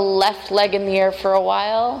hopping with the left leg in the air for a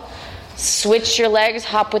while, switch your legs,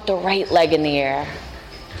 hop with the right leg in the air.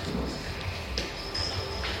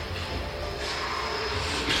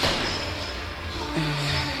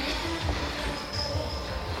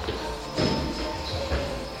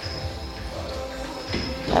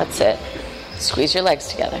 That's it. Squeeze your legs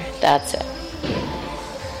together. That's it.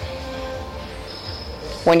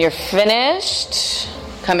 When you're finished,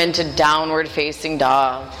 come into downward facing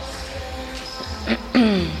dog.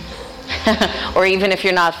 Or even if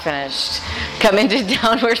you're not finished, come into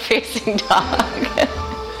downward facing dog.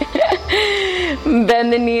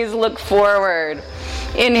 Bend the knees, look forward.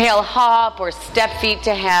 Inhale, hop or step feet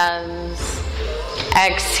to hands.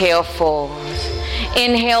 Exhale, fold.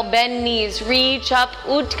 Inhale, bend knees, reach up,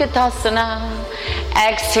 Utkatasana.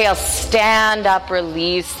 Exhale, stand up,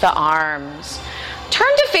 release the arms.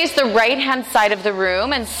 Turn to face the right-hand side of the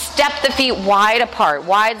room and step the feet wide apart,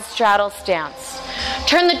 wide straddle stance.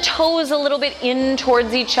 Turn the toes a little bit in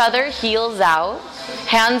towards each other, heels out,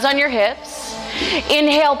 hands on your hips.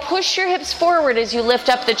 Inhale, push your hips forward as you lift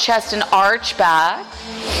up the chest and arch back.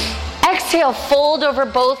 Exhale, fold over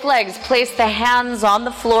both legs. Place the hands on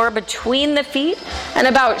the floor between the feet and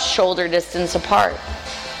about shoulder distance apart.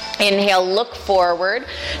 Inhale, look forward.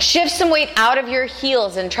 Shift some weight out of your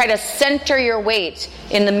heels and try to center your weight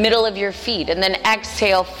in the middle of your feet. And then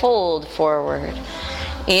exhale, fold forward.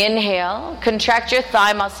 Inhale, contract your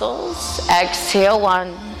thigh muscles. Exhale,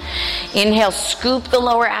 1. Inhale, scoop the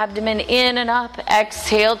lower abdomen in and up.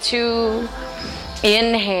 Exhale, 2.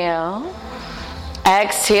 Inhale.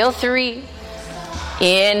 Exhale, 3.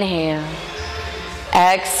 Inhale.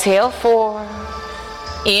 Exhale, 4.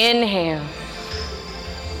 Inhale.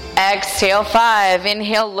 Exhale, 5.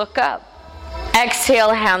 Inhale, look up.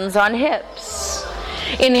 Exhale, hands on hips.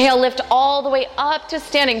 Inhale, lift all the way up to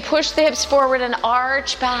standing. Push the hips forward and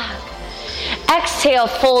arch back. Exhale,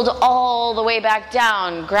 fold all the way back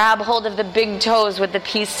down. Grab hold of the big toes with the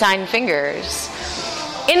peace sign fingers.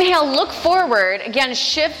 Inhale, look forward. Again,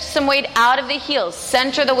 shift some weight out of the heels.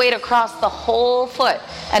 Center the weight across the whole foot.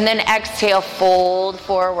 And then exhale, fold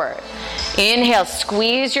forward. Inhale,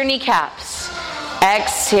 squeeze your kneecaps.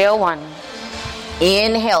 Exhale, 1.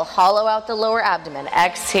 Inhale, hollow out the lower abdomen.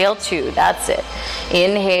 Exhale, 2. That's it.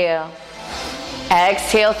 Inhale.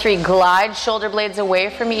 Exhale, 3. Glide shoulder blades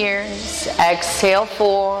away from ears. Exhale,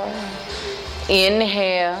 4.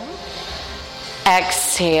 Inhale.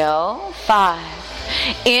 Exhale, 5.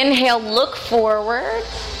 Inhale, look forward.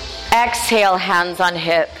 Exhale, hands on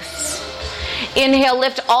hips. Inhale,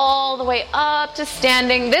 lift all the way up to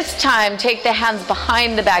standing. This time, take the hands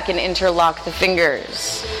behind the back and interlock the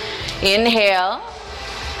fingers. Inhale.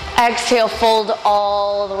 Exhale, fold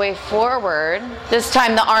all the way forward. This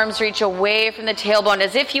time, the arms reach away from the tailbone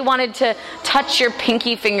as if you wanted to touch your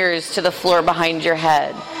pinky fingers to the floor behind your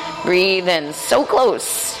head. Breathe in, so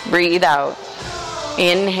close. Breathe out.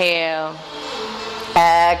 Inhale.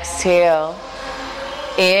 Exhale.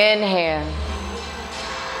 Inhale.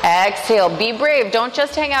 Exhale. Be brave. Don't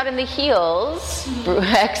just hang out in the heels.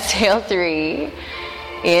 Exhale, 3.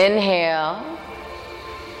 Inhale.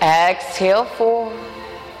 Exhale, 4.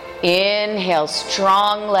 Inhale.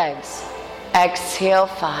 Strong legs. Exhale,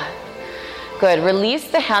 5. Good. Release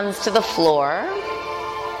the hands to the floor.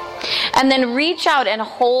 And then reach out and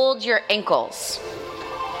hold your ankles.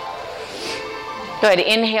 Good.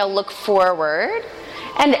 Inhale, look forward.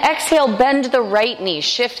 And exhale, bend the right knee.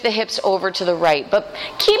 Shift the hips over to the right. But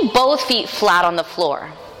keep both feet flat on the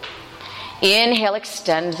floor. Inhale,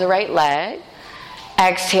 extend the right leg.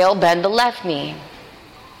 Exhale, bend the left knee.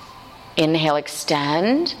 Inhale,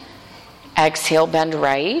 extend. Exhale, bend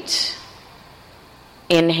right.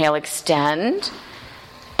 Inhale, extend.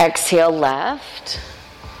 Exhale, left.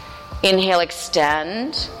 Inhale,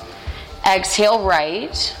 extend. Exhale,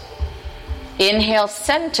 right. Inhale,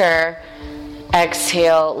 center.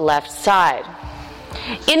 Exhale, left side.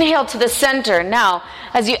 Inhale to the center. Now,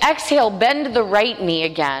 as you exhale, bend the right knee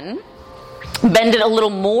again. Bend it a little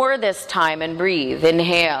more this time and breathe.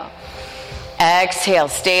 Inhale. Exhale.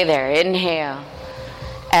 Stay there. Inhale.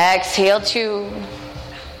 Exhale 2.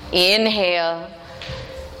 Inhale.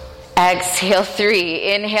 Exhale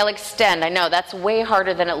 3. Inhale, extend. I know that's way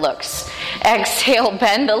harder than it looks. Exhale,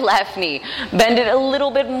 bend the left knee. Bend it a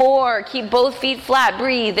little bit more. Keep both feet flat.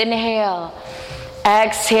 Breathe. Inhale.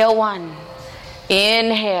 Exhale 1.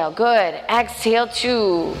 Inhale. Good. Exhale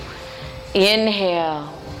 2.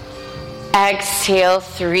 Inhale. Exhale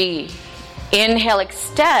 3. Inhale,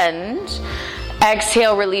 extend.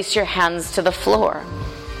 Exhale, release your hands to the floor.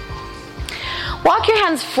 Walk your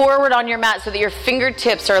hands forward on your mat so that your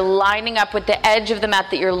fingertips are lining up with the edge of the mat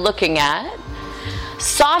that you're looking at.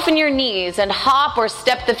 Soften your knees and hop or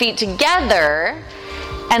step the feet together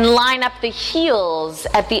and line up the heels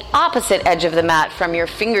at the opposite edge of the mat from your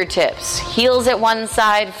fingertips. Heels at one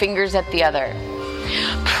side, fingers at the other.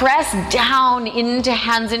 Press down into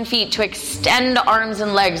hands and feet to extend arms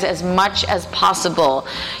and legs as much as possible.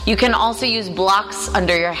 You can also use blocks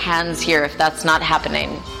under your hands here if that's not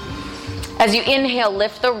happening. As you inhale,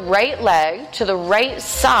 lift the right leg to the right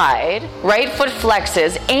side, right foot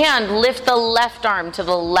flexes, and lift the left arm to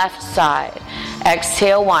the left side.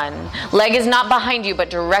 Exhale 1. Leg is not behind you, but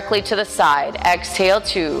directly to the side. Exhale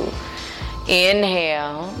 2.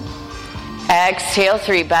 Inhale. Exhale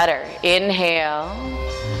 3. Better. Inhale.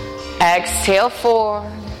 Exhale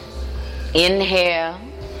 4. Inhale.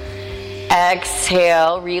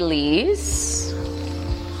 Exhale. Release.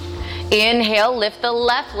 Inhale, lift the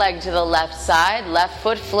left leg to the left side, left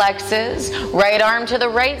foot flexes, right arm to the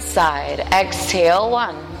right side. Exhale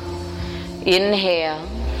 1. Inhale.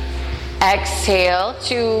 Exhale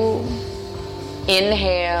 2.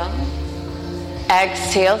 Inhale.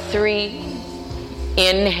 Exhale 3.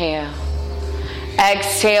 Inhale.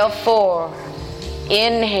 Exhale 4.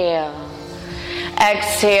 Inhale.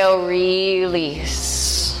 Exhale,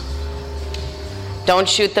 release. Don't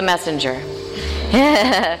shoot the messenger.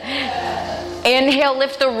 Inhale,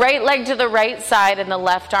 lift the right leg to the right side and the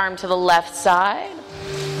left arm to the left side.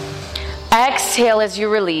 Exhale as you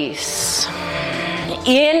release.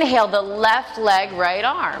 Inhale, the left leg, right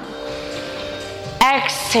arm.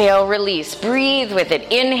 Exhale, release. Breathe with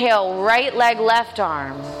it. Inhale, right leg, left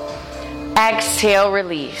arm. Exhale,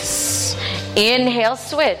 release. Inhale,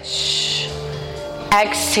 switch.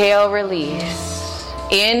 Exhale, release.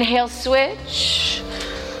 Inhale, switch.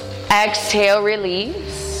 Exhale,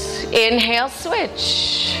 release. Inhale,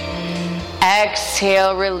 switch.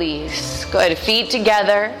 Exhale, release. Good. Feet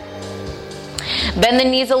together. Bend the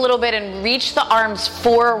knees a little bit and reach the arms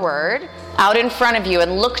forward, out in front of you,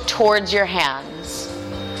 and look towards your hands.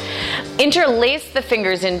 Interlace the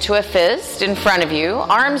fingers into a fist in front of you.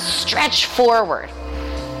 Arms stretch forward.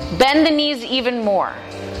 Bend the knees even more.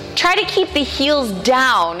 Try to keep the heels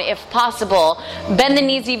down if possible. Bend the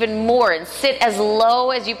knees even more and sit as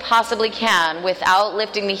low as you possibly can without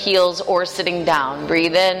lifting the heels or sitting down.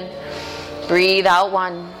 Breathe in. Breathe out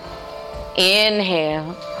 1.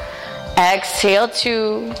 Inhale. Exhale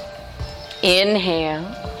 2.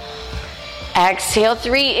 Inhale. Exhale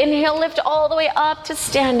 3. Inhale, lift all the way up to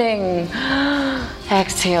standing.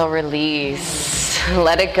 Exhale, release.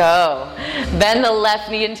 Let it go. Bend the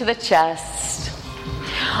left knee into the chest.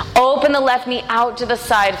 Open the left knee out to the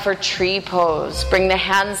side for tree pose. Bring the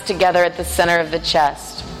hands together at the center of the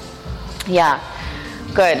chest. Yeah,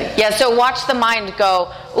 good. Yeah, so watch the mind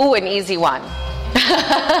go, ooh, an easy one.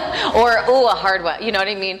 Or, ooh, a hard one. You know what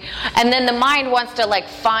I mean? And then the mind wants to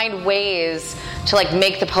find ways to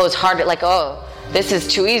make the pose harder. Oh, this is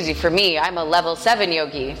too easy for me. I'm a level 7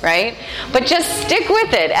 yogi, right? But just stick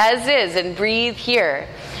with it as is and breathe here.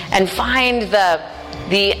 And find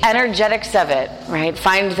the energetics of it, right?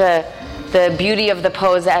 Find the beauty of the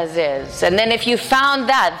pose as is. And then if you found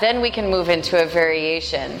that, then we can move into a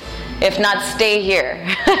variation. If not, stay here.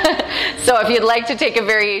 So if you'd like to take a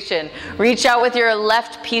variation, reach out with your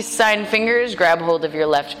left peace sign fingers, grab hold of your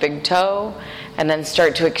left big toe, and then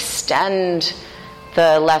start to extend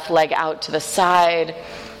the left leg out to the side.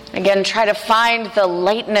 Again, try to find the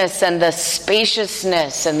lightness and the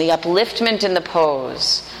spaciousness and the upliftment in the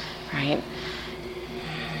pose, right?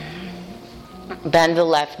 Bend the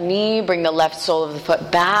left knee, bring the left sole of the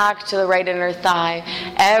foot back to the right inner thigh.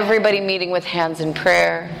 Everybody meeting with hands in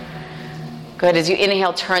prayer. Good. As you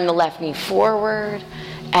inhale, turn the left knee forward.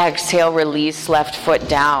 Exhale, release left foot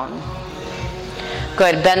down.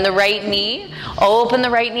 Good. Bend the right knee. Open the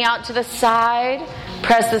right knee out to the side.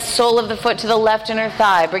 Press the sole of the foot to the left inner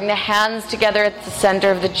thigh. Bring the hands together at the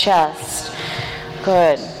center of the chest.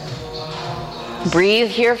 Good. Breathe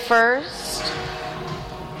here first.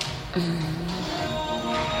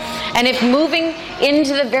 And if moving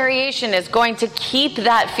into the variation is going to keep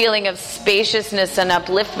that feeling of spaciousness and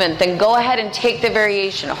upliftment, then go ahead and take the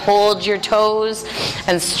variation. Hold your toes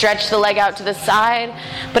and stretch the leg out to the side.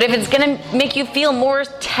 But if it's going to make you feel more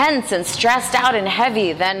tense and stressed out and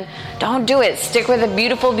heavy, then don't do it. Stick with a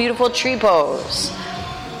beautiful, beautiful tree pose.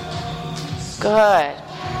 Good.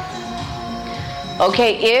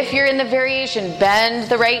 Okay, if you're in the variation, bend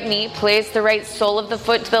the right knee, place the right sole of the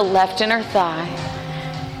foot to the left inner thigh.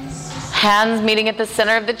 Hands meeting at the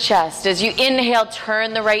center of the chest. As you inhale,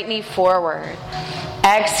 turn the right knee forward.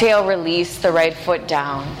 Exhale, release the right foot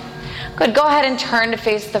down. Good, go ahead and turn to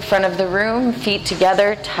face the front of the room, feet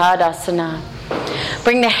together, Tadasana.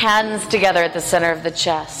 Bring the hands together at the center of the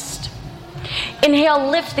chest.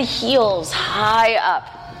 Inhale, lift the heels high up.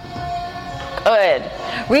 Good.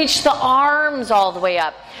 Reach the arms all the way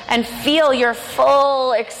up and feel your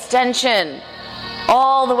full extension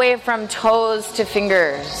all the way from toes to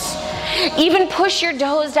fingers. Even push your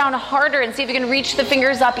toes down harder and see if you can reach the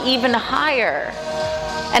fingers up even higher.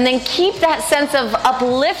 And then keep that sense of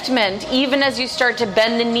upliftment even as you start to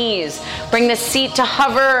bend the knees. Bring the seat to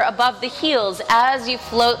hover above the heels as you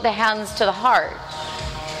float the hands to the heart.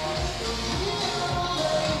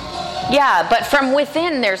 Yeah, but from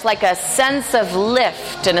within there's like a sense of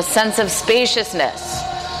lift and a sense of spaciousness.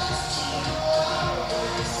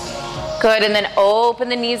 Good, and then open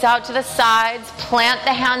the knees out to the sides. Plant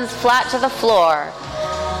the hands flat to the floor.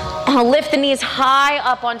 Lift the knees high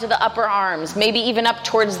up onto the upper arms, maybe even up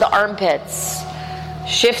towards the armpits.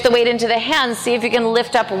 Shift the weight into the hands. See if you can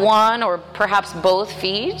lift up one or perhaps both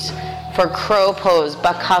feet for crow pose,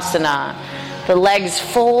 Bakasana. The legs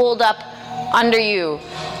fold up under you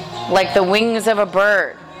like the wings of a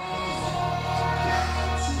bird.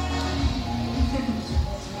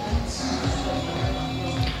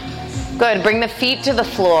 Good. Bring the feet to the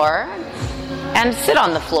floor and sit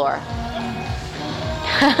on the floor.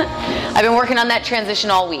 I've been working on that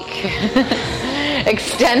transition all week.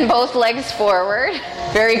 Extend both legs forward.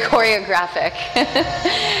 Very choreographic.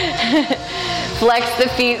 Flex the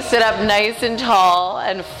feet, sit up nice and tall,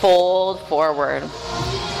 and fold forward.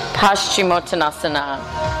 Paschimottanasana.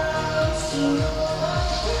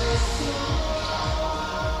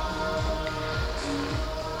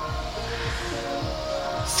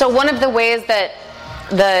 So one of the ways that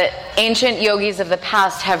the ancient yogis of the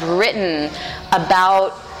past have written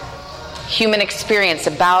about human experience,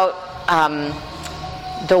 about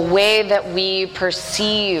the way that we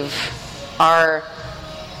perceive our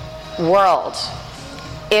world,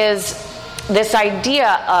 is this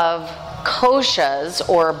idea of koshas,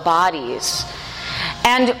 or bodies.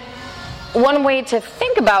 And one way to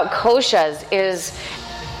think about koshas is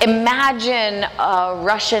imagine a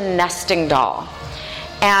Russian nesting doll,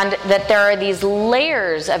 and that there are these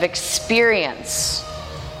layers of experience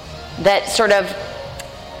that sort of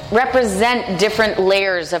represent different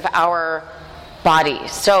layers of our body.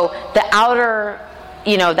 So the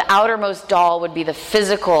outermost doll would be the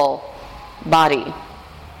physical body,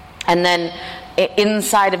 and then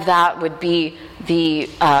inside of that would be the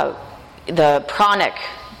pranic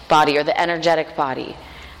body, or the energetic body,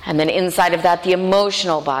 and then inside of that the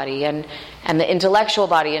emotional body and the intellectual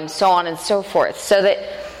body, and so on and so forth. So that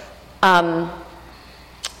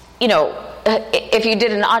if you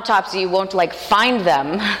did an autopsy, you won't find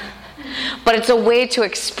them, but it's a way to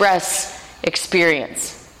express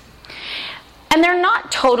experience. And they're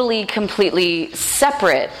not totally, completely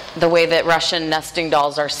separate the way that Russian nesting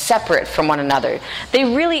dolls are separate from one another. They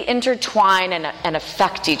really intertwine and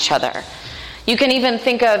affect each other. You can even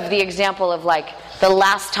think of the example of the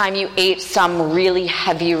last time you ate some really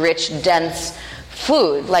heavy, rich, dense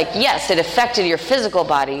food. Yes, it affected your physical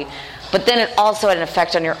body, but then it also had an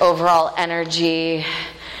effect on your overall energy.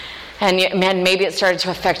 And maybe it started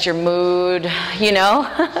to affect your mood,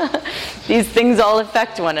 These things all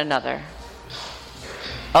affect one another.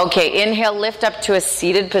 Okay, inhale, lift up to a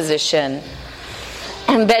seated position.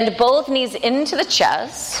 And bend both knees into the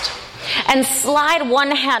chest. And slide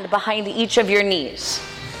one hand behind each of your knees.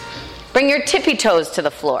 Bring your tippy toes to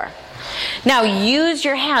the floor. Now use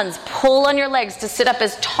your hands, pull on your legs to sit up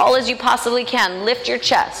as tall as you possibly can. Lift your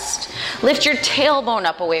chest. Lift your tailbone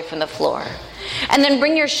up away from the floor. And then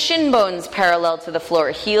bring your shin bones parallel to the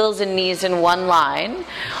floor. Heels and knees in one line.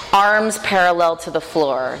 Arms parallel to the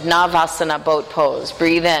floor. Navasana, boat pose.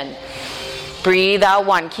 Breathe in. Breathe out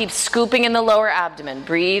 1. Keep scooping in the lower abdomen.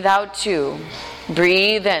 Breathe out 2.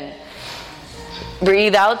 Breathe in.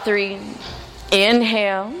 Breathe out 3.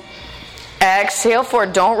 Inhale. Exhale 4.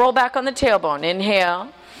 Don't roll back on the tailbone. Inhale.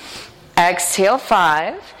 Exhale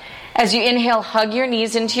 5. As you inhale, hug your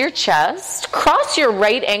knees into your chest. Cross your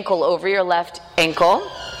right ankle over your left ankle.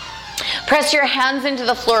 Press your hands into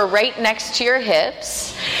the floor right next to your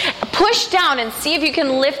hips. Push down and see if you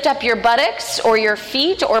can lift up your buttocks or your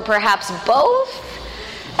feet or perhaps both.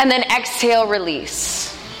 And then exhale,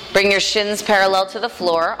 release. Bring your shins parallel to the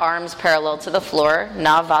floor, arms parallel to the floor.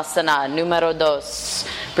 Navasana, numero dos.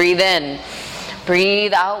 Breathe in.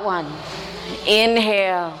 Breathe out 1.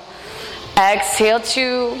 Inhale. Exhale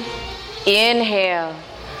 2. Inhale.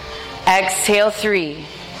 Exhale 3.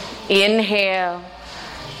 Inhale.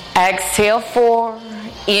 Exhale 4.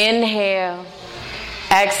 Inhale.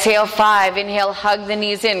 Exhale 5. Inhale, hug the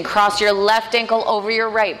knees in. Cross your left ankle over your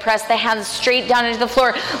right. Press the hands straight down into the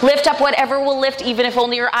floor. Lift up whatever will lift, even if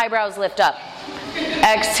only your eyebrows lift up.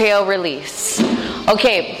 Exhale, release.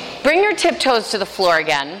 Okay, bring your tiptoes to the floor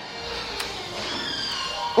again.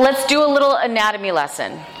 Let's do a little anatomy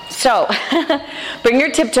lesson. So, bring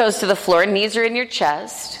your tiptoes to the floor. Knees are in your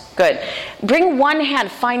chest. Good. Bring one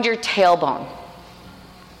hand, find your tailbone.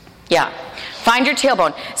 Yeah. Find your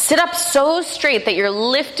tailbone. Sit up so straight that you're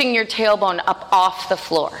lifting your tailbone up off the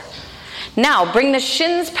floor. Now, bring the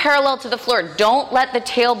shins parallel to the floor. Don't let the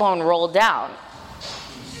tailbone roll down.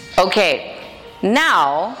 Okay.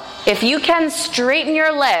 Now, if you can straighten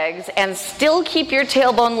your legs and still keep your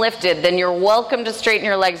tailbone lifted, then you're welcome to straighten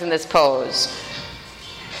your legs in this pose.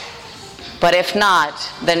 But if not,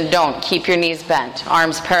 then don't. Keep your knees bent.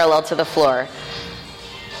 Arms parallel to the floor.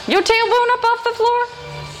 Your tailbone up off the floor?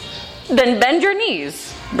 Then bend your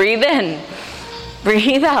knees. Breathe in.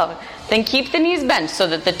 Breathe out. Then keep the knees bent so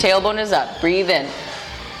that the tailbone is up. Breathe in.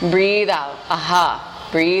 Breathe out. Aha.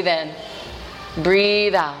 Breathe in.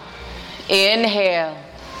 Breathe out. Inhale.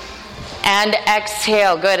 And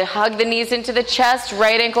exhale. Good. Hug the knees into the chest.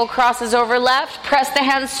 Right ankle crosses over left. Press the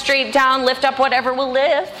hands straight down. Lift up whatever will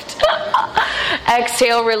lift.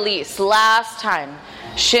 Exhale, release. Last time.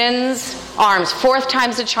 Shins, arms. 4th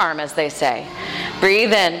time's a charm, as they say.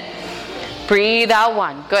 Breathe in. Breathe out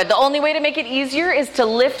 1. Good. The only way to make it easier is to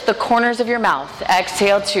lift the corners of your mouth.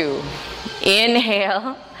 Exhale 2.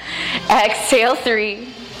 Inhale. Exhale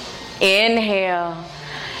 3. Inhale.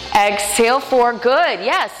 Exhale 4. Good.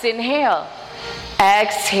 Yes. Inhale.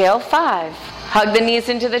 Exhale 5. Hug the knees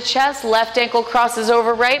into the chest. Left ankle crosses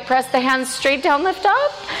over right. Press the hands straight down. Lift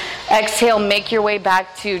up. Exhale. Make your way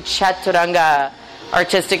back to Chaturanga,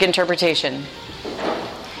 artistic interpretation.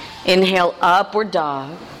 Inhale. Upward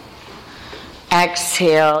dog.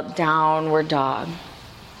 Exhale, downward dog.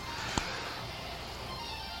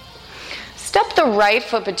 Step the right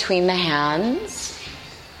foot between the hands.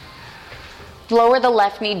 Lower the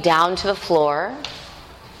left knee down to the floor.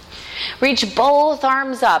 Reach both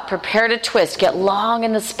arms up. Prepare to twist. Get long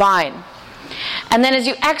in the spine. And then as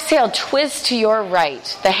you exhale, twist to your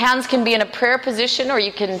right. The hands can be in a prayer position, or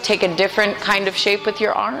you can take a different kind of shape with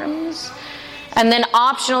your arms. And then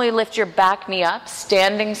optionally lift your back knee up,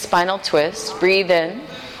 standing spinal twist. Breathe in.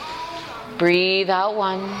 Breathe out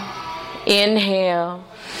 1. Inhale.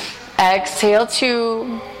 Exhale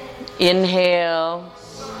 2. Inhale.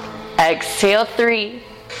 Exhale 3.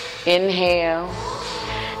 Inhale.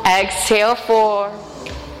 Exhale 4.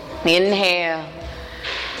 Inhale.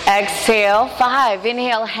 Exhale 5.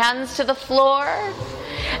 Inhale, hands to the floor.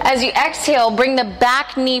 As you exhale, bring the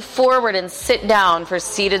back knee forward and sit down for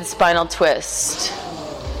seated spinal twist.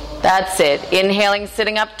 That's it. Inhaling,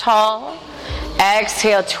 sitting up tall.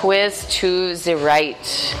 Exhale, twist to the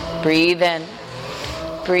right. Breathe in.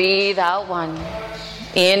 Breathe out 1.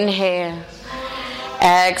 Inhale.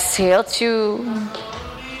 Exhale 2.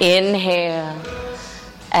 Inhale.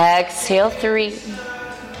 Exhale 3.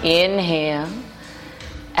 Inhale.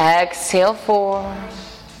 Exhale 4.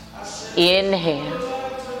 Inhale.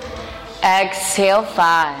 Exhale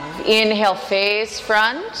 5. Inhale, face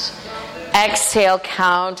front. Exhale,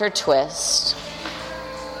 counter twist.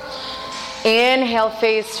 Inhale,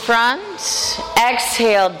 face front.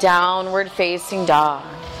 Exhale, downward facing dog.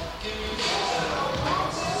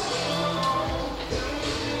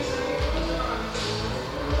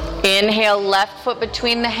 Inhale, left foot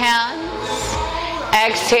between the hands.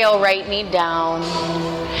 Exhale, right knee down.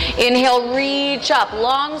 Inhale, reach up,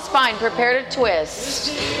 long spine, prepare to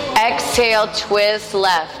twist. Exhale, twist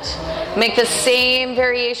left. Make the same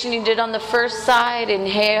variation you did on the first side.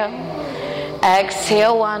 Inhale.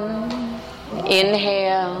 Exhale 1.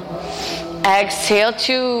 Inhale. Exhale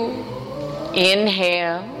 2.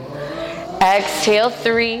 Inhale. Exhale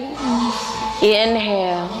 3.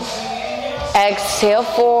 Inhale. Exhale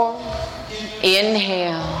 4.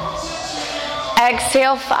 Inhale.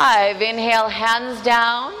 Exhale 5. Inhale, hands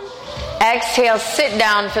down. Exhale, sit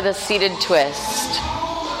down for the seated twist.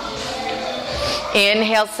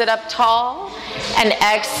 Inhale, sit up tall. And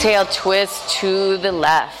exhale, twist to the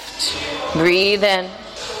left. Breathe in.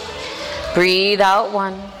 Breathe out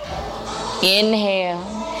 1. Inhale.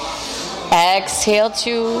 Exhale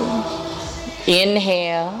 2.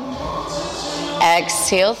 Inhale.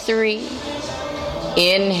 Exhale 3.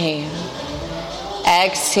 Inhale.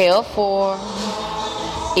 Exhale 4.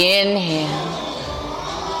 Inhale.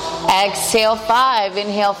 Exhale 5.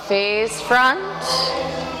 Inhale, face front.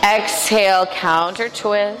 Exhale, counter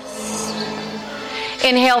twist.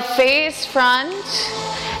 Inhale, face front.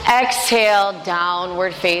 Exhale,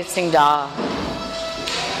 downward facing dog.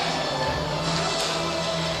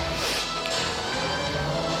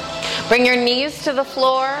 Bring your knees to the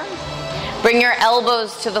floor. Bring your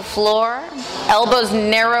elbows to the floor. Elbows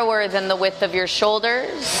narrower than the width of your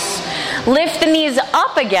shoulders. Lift the knees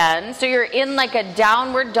up again so you're in like a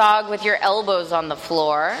downward dog with your elbows on the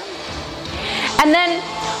floor. And then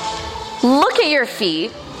look at your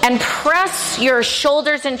feet and press your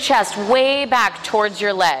shoulders and chest way back towards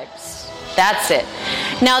your legs. That's it.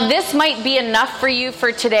 Now this might be enough for you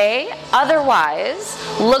for today. Otherwise,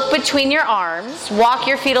 look between your arms. Walk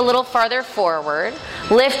your feet a little farther forward.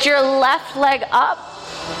 Lift your left leg up.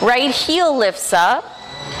 Right heel lifts up.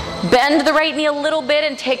 Bend the right knee a little bit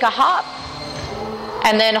and take a hop.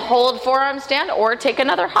 And then hold forearm stand or take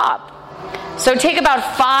another hop. So take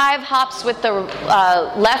about 5 hops with the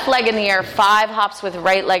left leg in the air, 5 hops with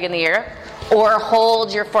right leg in the air, or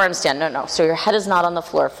hold your forearm stand. No. So your head is not on the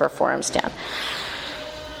floor for a forearm stand.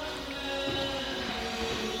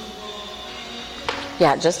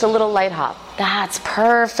 Yeah, just a little light hop. That's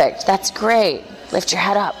perfect. That's great. Lift your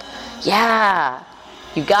head up. Yeah,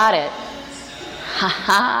 you got it. Ha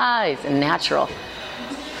ha, it's natural.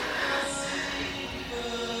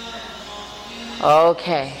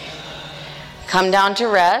 Okay. Come down to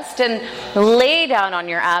rest and lay down on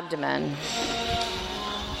your abdomen.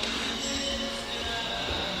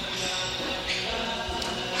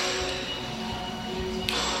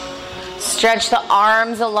 Stretch the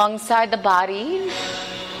arms alongside the body.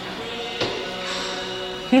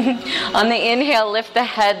 On the inhale, lift the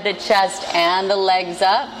head, the chest, and the legs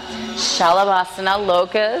up. Shalabhasana,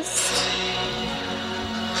 locust.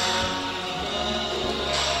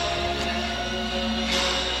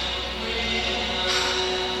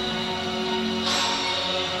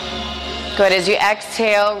 Good. As you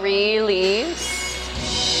exhale, release.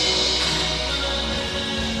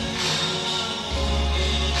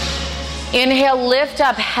 Inhale, lift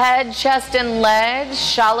up head, chest, and legs.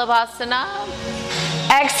 Shalabhasana.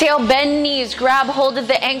 Exhale, bend knees. Grab hold of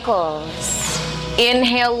the ankles.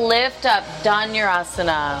 Inhale, lift up.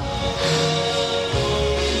 Dhanurasana.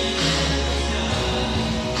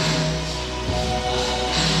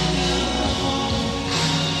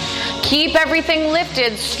 Keep everything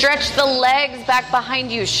lifted. Stretch the legs back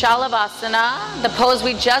behind you. Shalabhasana, the pose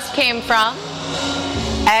we just came from.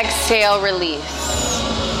 Exhale, release.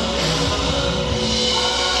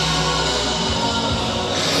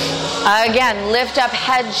 Again, lift up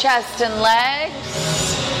head, chest, and legs.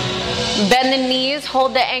 Bend the knees,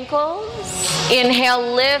 hold the ankles.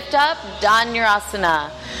 Inhale, lift up, Dhanurasana.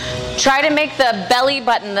 Try to make the belly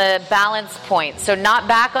button the balance point, so not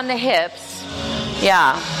back on the hips.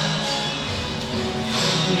 Yeah.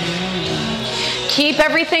 Keep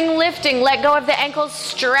everything lifting. Let go of the ankles.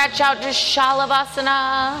 Stretch out to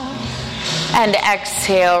Shalabhasana. And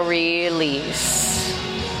exhale, release.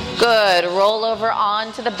 Good. Roll over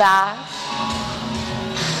onto the back.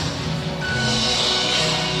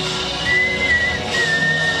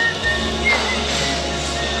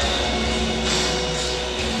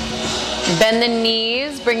 Bend the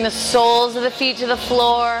knees. Bring the soles of the feet to the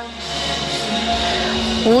floor.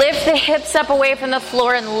 Lift the hips up away from the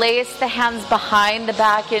floor and lace the hands behind the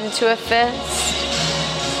back into a fist.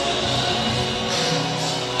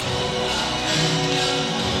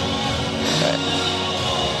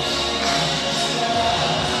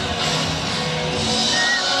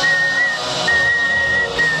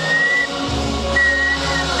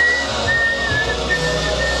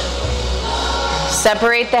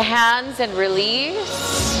 Separate the hands and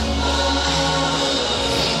release.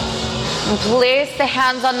 And place the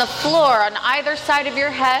hands on the floor on either side of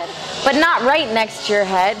your head, but not right next to your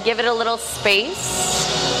head. Give it a little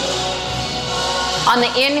space. On the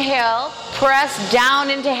inhale, press down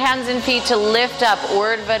into hands and feet to lift up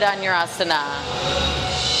Urdhva Dhanurasana.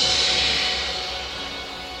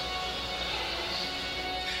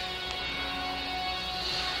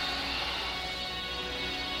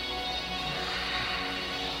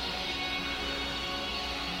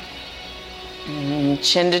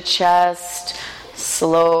 Chin to chest,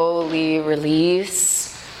 slowly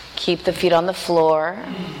release. Keep the feet on the floor.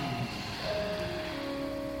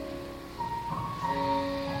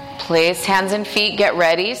 Place hands and feet, get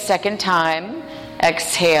ready. Second time.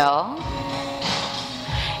 Exhale.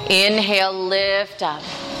 Inhale, lift up.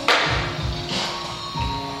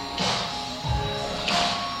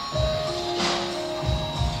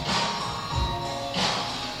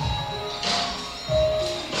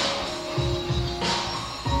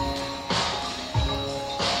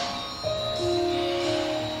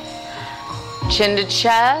 Chin to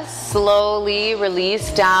chest, slowly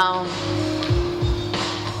release down.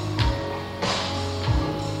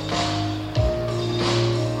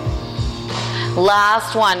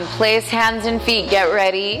 Last one. Place hands and feet, get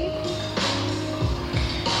ready.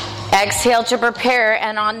 Exhale to prepare,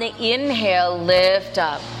 and on the inhale, lift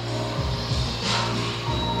up.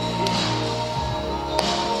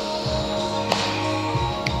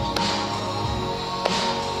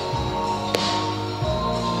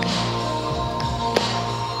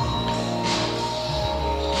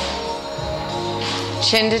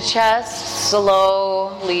 Chin to chest,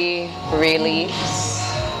 slowly release.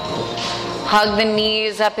 Hug the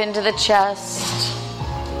knees up into the chest.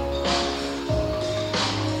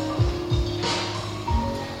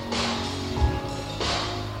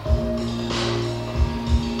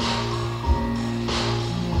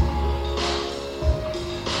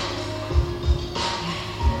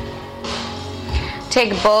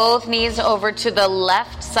 Take both knees over to the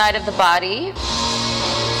left side of the body.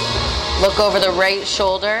 Look over the right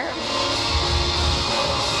shoulder.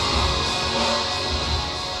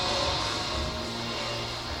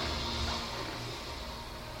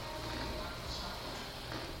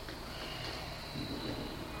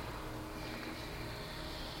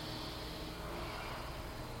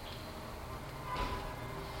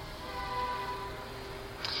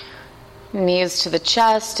 Knees to the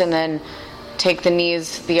chest, and then take the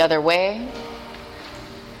knees the other way.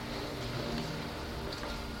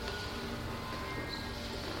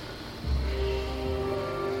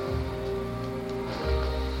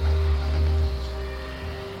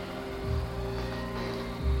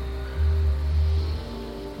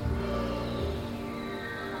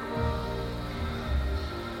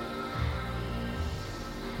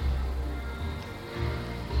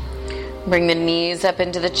 Bring the knees up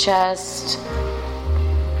into the chest.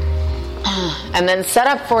 And then set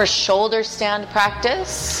up for shoulder stand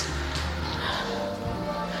practice.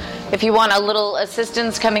 If you want a little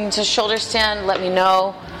assistance coming to shoulder stand, let me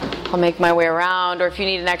know. I'll make my way around. Or if you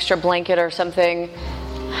need an extra blanket or something,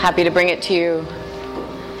 happy to bring it to you.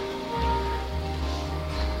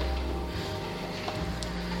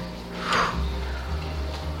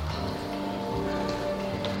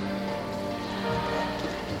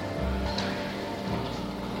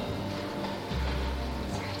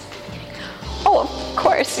 Oh, of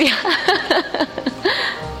course, yeah.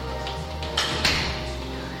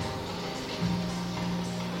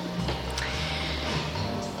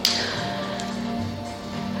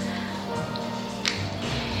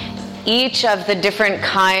 Each of the different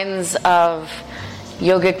kinds of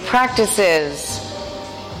yogic practices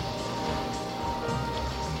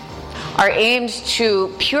are aimed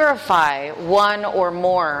to purify one or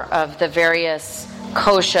more of the various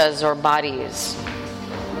koshas or bodies.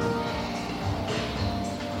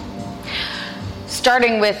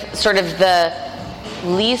 Starting with sort of the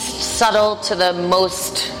least subtle to the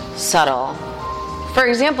most subtle. For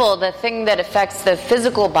example, the thing that affects the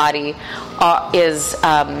physical body is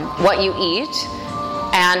what you eat,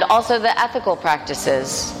 and also the ethical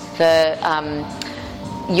practices, the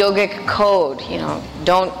yogic code. You know,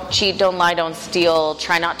 don't cheat, don't lie, don't steal,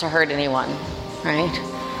 try not to hurt anyone, right?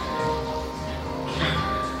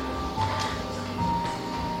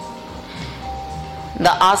 The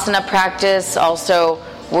asana practice also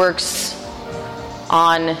works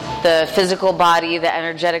on the physical body, the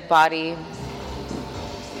energetic body.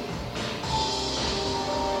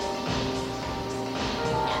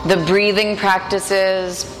 The breathing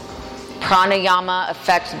practices, pranayama,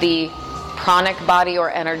 affect the pranic body or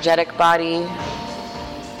energetic body.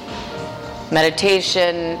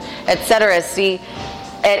 Meditation, etc. See,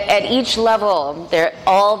 at each level,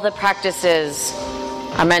 all the practices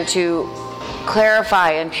are meant to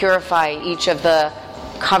clarify and purify each of the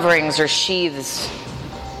coverings or sheaths.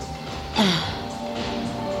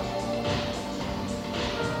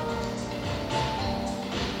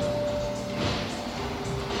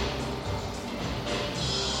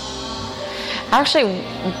 Actually,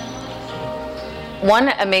 one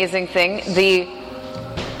amazing thing, the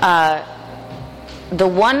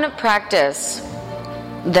one practice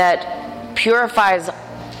that purifies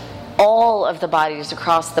all of the bodies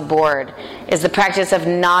across the board is the practice of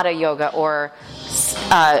nada yoga, or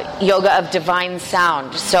yoga of divine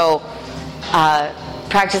sound. So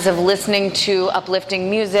practice of listening to uplifting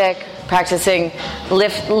music, practicing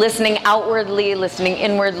listening outwardly, listening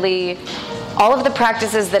inwardly, all of the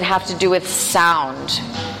practices that have to do with sound.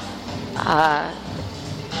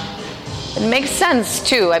 It makes sense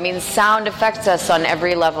too. I mean, sound affects us on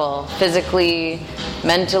every level, physically,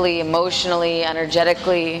 mentally, emotionally,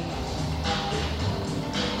 energetically.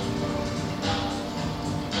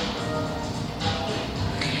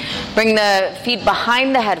 Bring the feet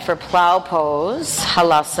behind the head for plow pose,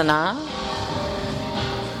 halasana.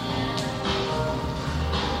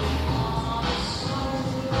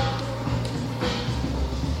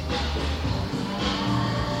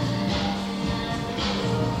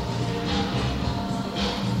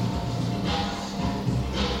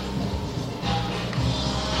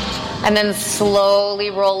 And then slowly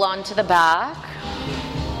roll onto the back.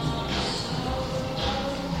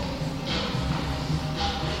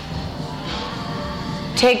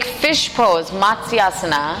 Take fish pose,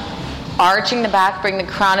 Matsyasana, arching the back, bring the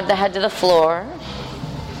crown of the head to the floor.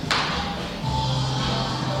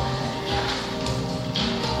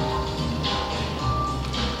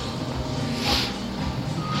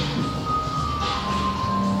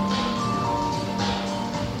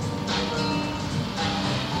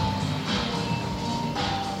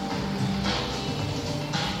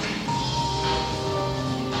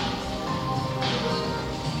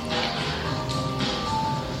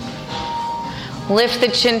 Lift the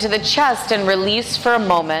chin to the chest and release for a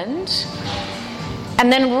moment.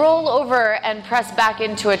 And then roll over and press back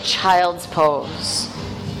into a child's pose.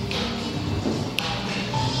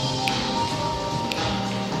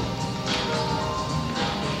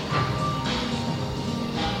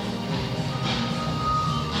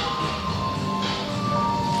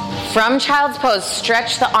 From child's pose,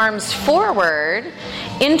 stretch the arms forward,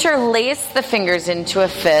 interlace the fingers into a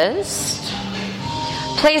fist.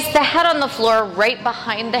 Place the head on the floor right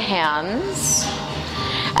behind the hands.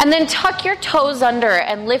 And then tuck your toes under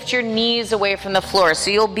and lift your knees away from the floor.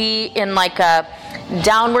 So you'll be in like a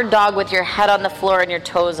downward dog with your head on the floor and your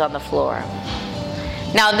toes on the floor.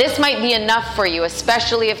 Now this might be enough for you,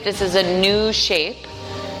 especially if this is a new shape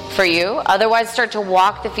for you. Otherwise, start to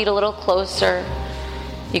walk the feet a little closer.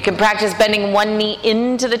 You can practice bending one knee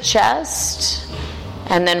into the chest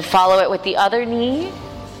and then follow it with the other knee.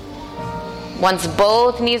 Once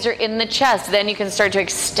both knees are in the chest, then you can start to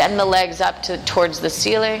extend the legs up towards the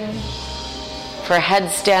ceiling. For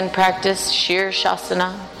headstand practice,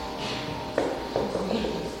 Shirshasana.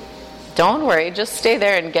 Don't worry, just stay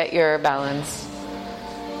there and get your balance.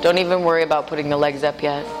 Don't even worry about putting the legs up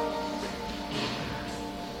yet.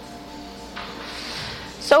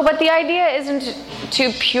 So, but the idea isn't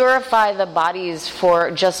to purify the bodies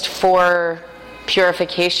for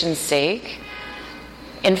purification's sake.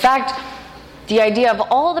 In fact, the idea of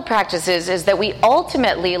all the practices is that we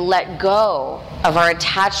ultimately let go of our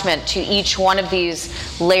attachment to each one of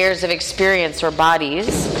these layers of experience or bodies,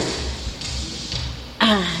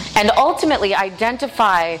 and ultimately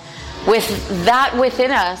identify with that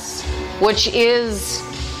within us which is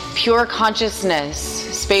pure consciousness,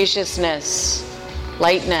 spaciousness,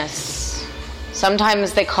 lightness.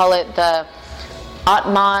 Sometimes they call it the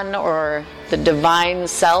Atman or the divine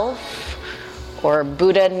self or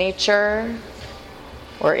Buddha nature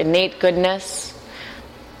or innate goodness.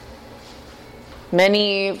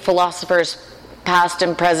 Many philosophers, past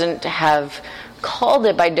and present, have called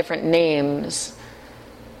it by different names.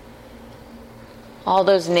 All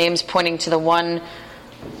those names pointing to the one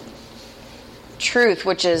truth,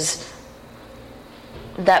 which is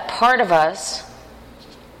that part of us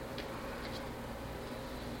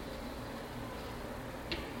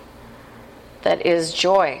that is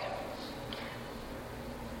joy,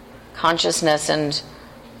 consciousness, and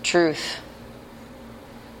truth.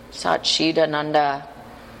 Sat Chit Ananda.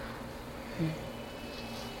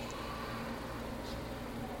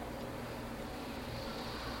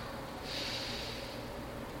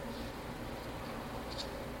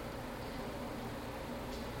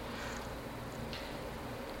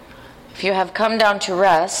 If you have come down to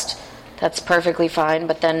rest, that's perfectly fine,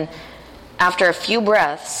 but then after a few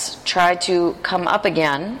breaths, try to come up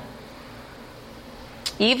again.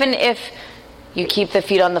 Even if you keep the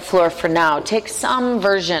feet on the floor for now, take some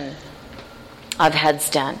version of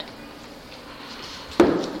headstand.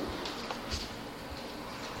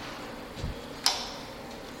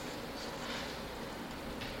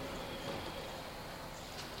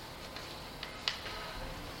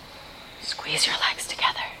 Squeeze your legs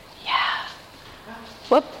together. Yeah.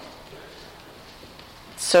 Whoop.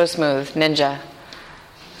 So smooth. Ninja.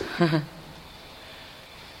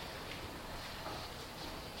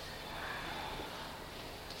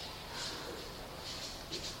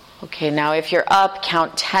 Okay, now if you're up,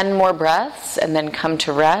 count 10 more breaths and then come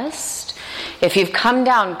to rest. If you've come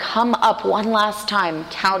down, come up one last time,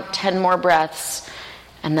 count 10 more breaths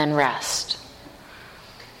and then rest.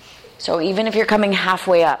 So even if you're coming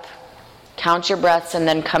halfway up, count your breaths and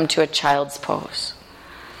then come to a child's pose.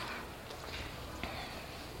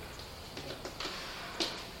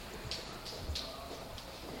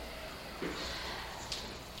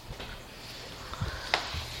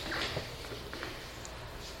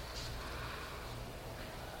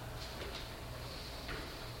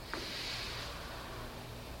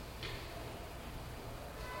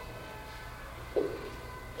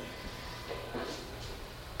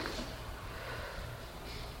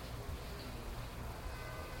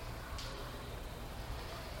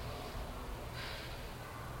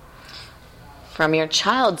 From your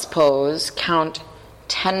child's pose, count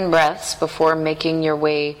 10 breaths before making your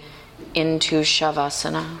way into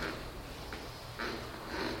Shavasana.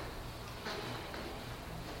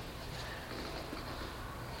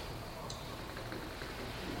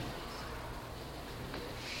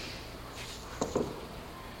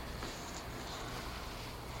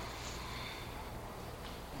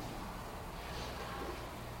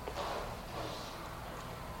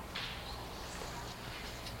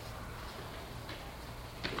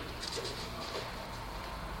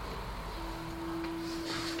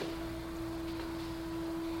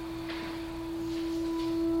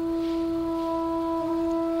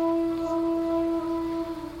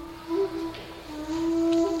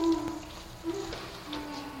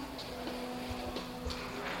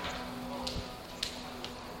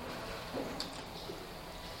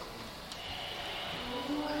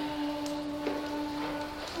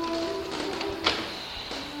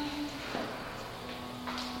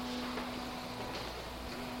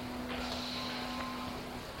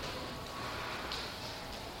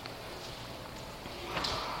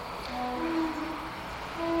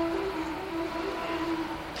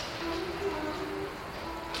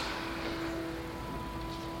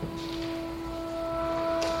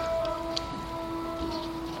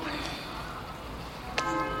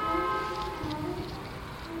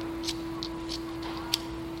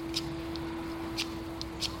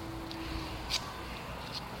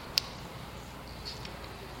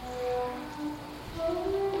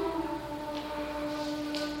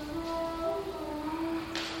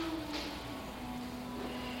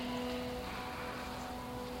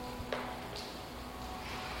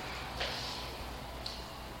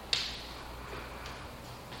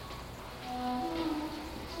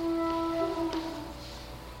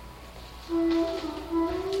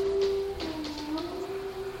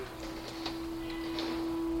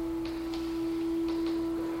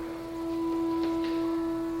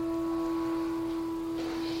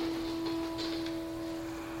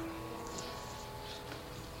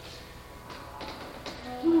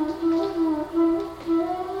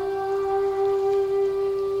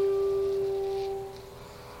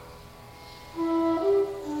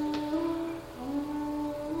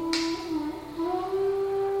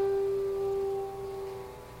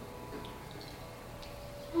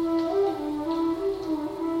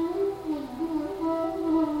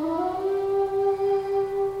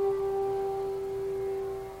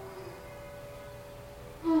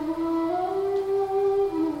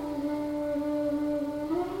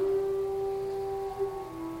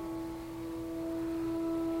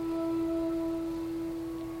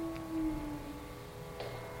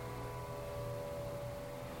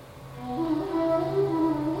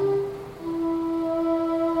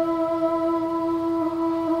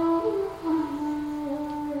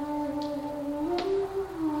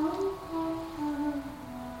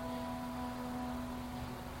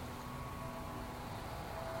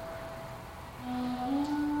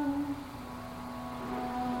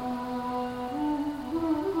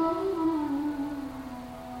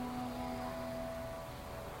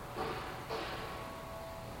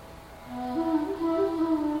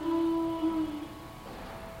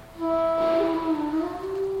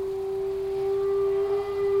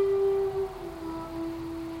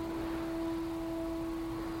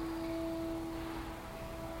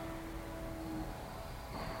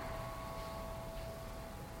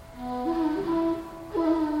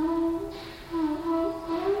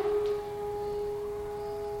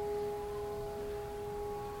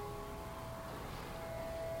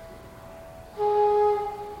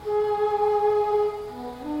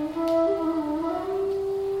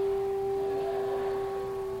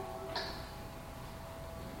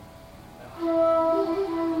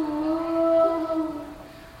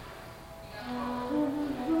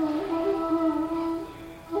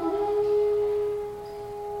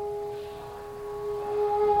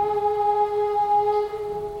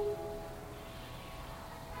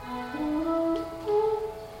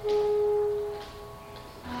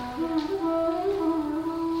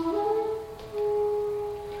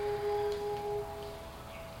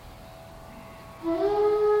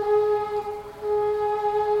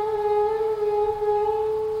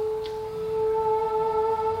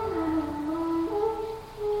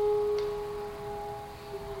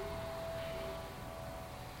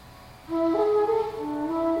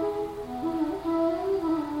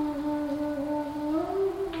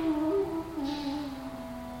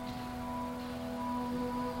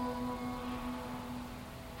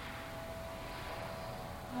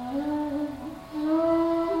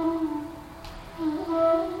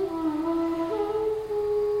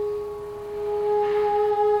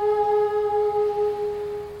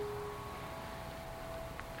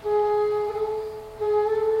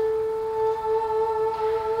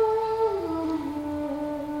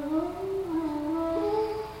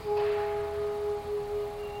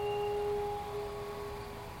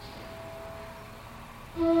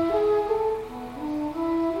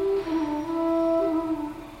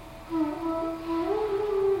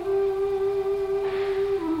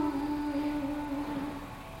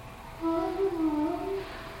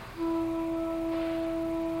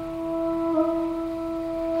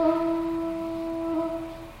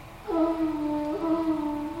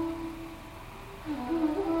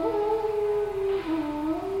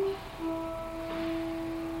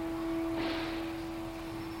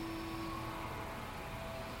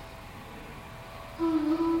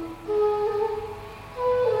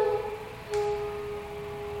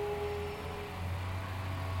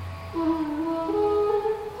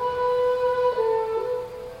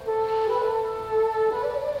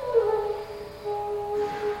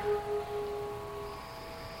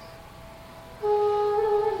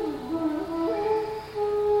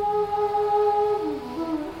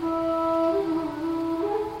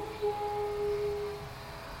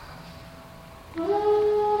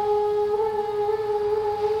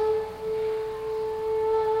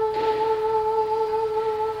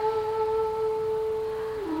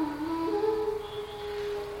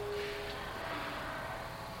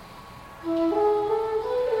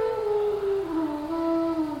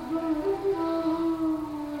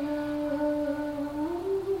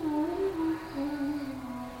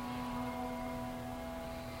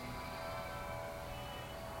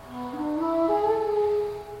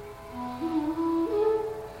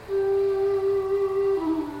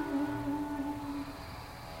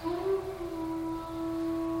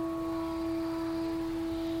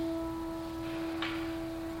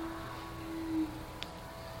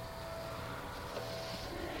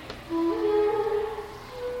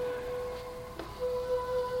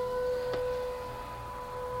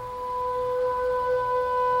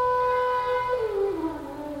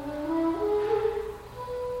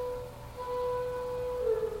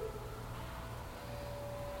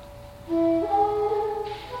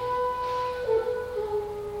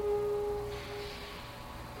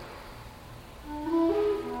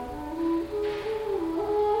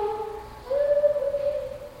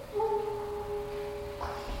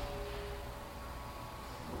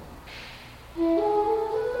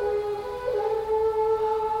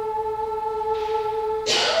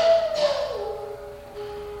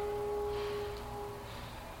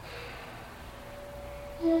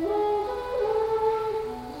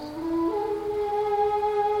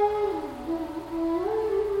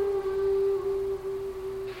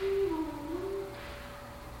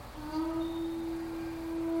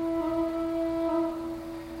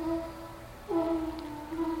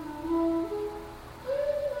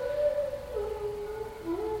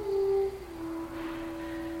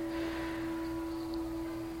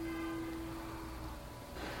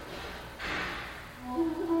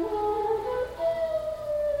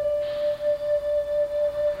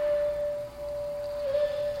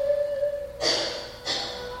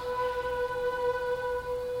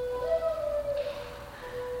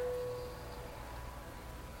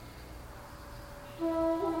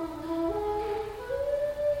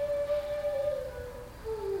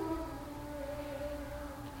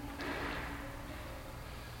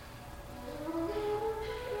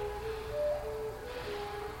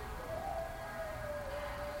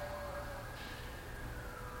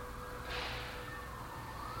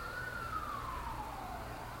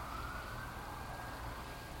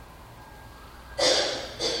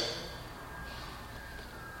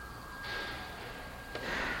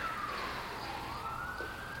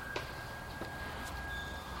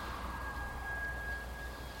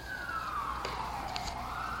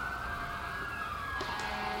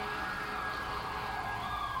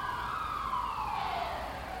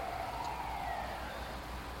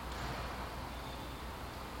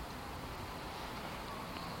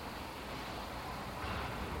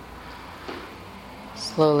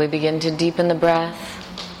 Slowly begin to deepen the breath.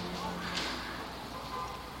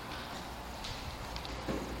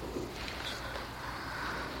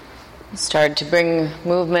 Start to bring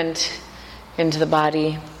movement into the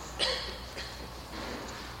body.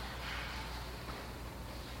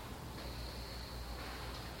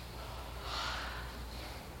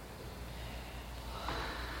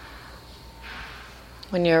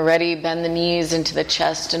 When you're ready, bend the knees into the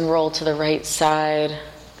chest and roll to the right side.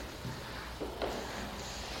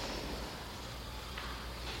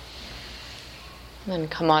 Then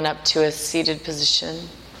come on up to a seated position.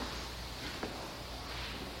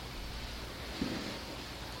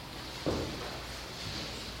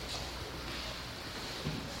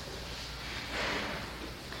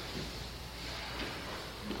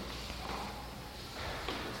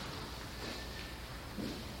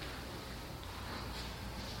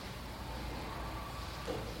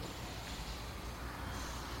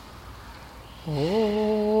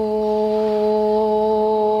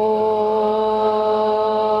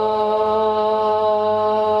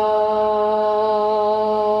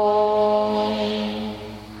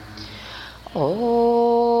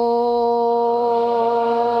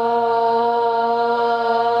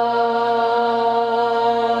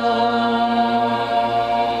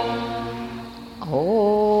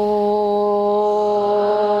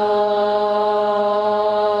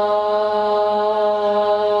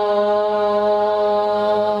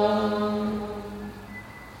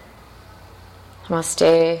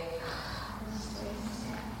 Namaste.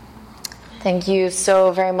 Thank you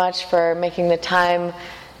so very much for making the time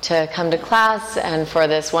to come to class and for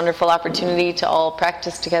this wonderful opportunity to all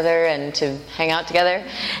practice together and to hang out together.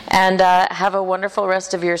 And have a wonderful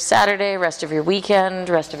rest of your Saturday, rest of your weekend,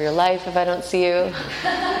 rest of your life if I don't see you.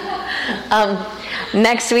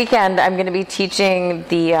 Next weekend I'm going to be teaching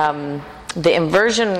the inversion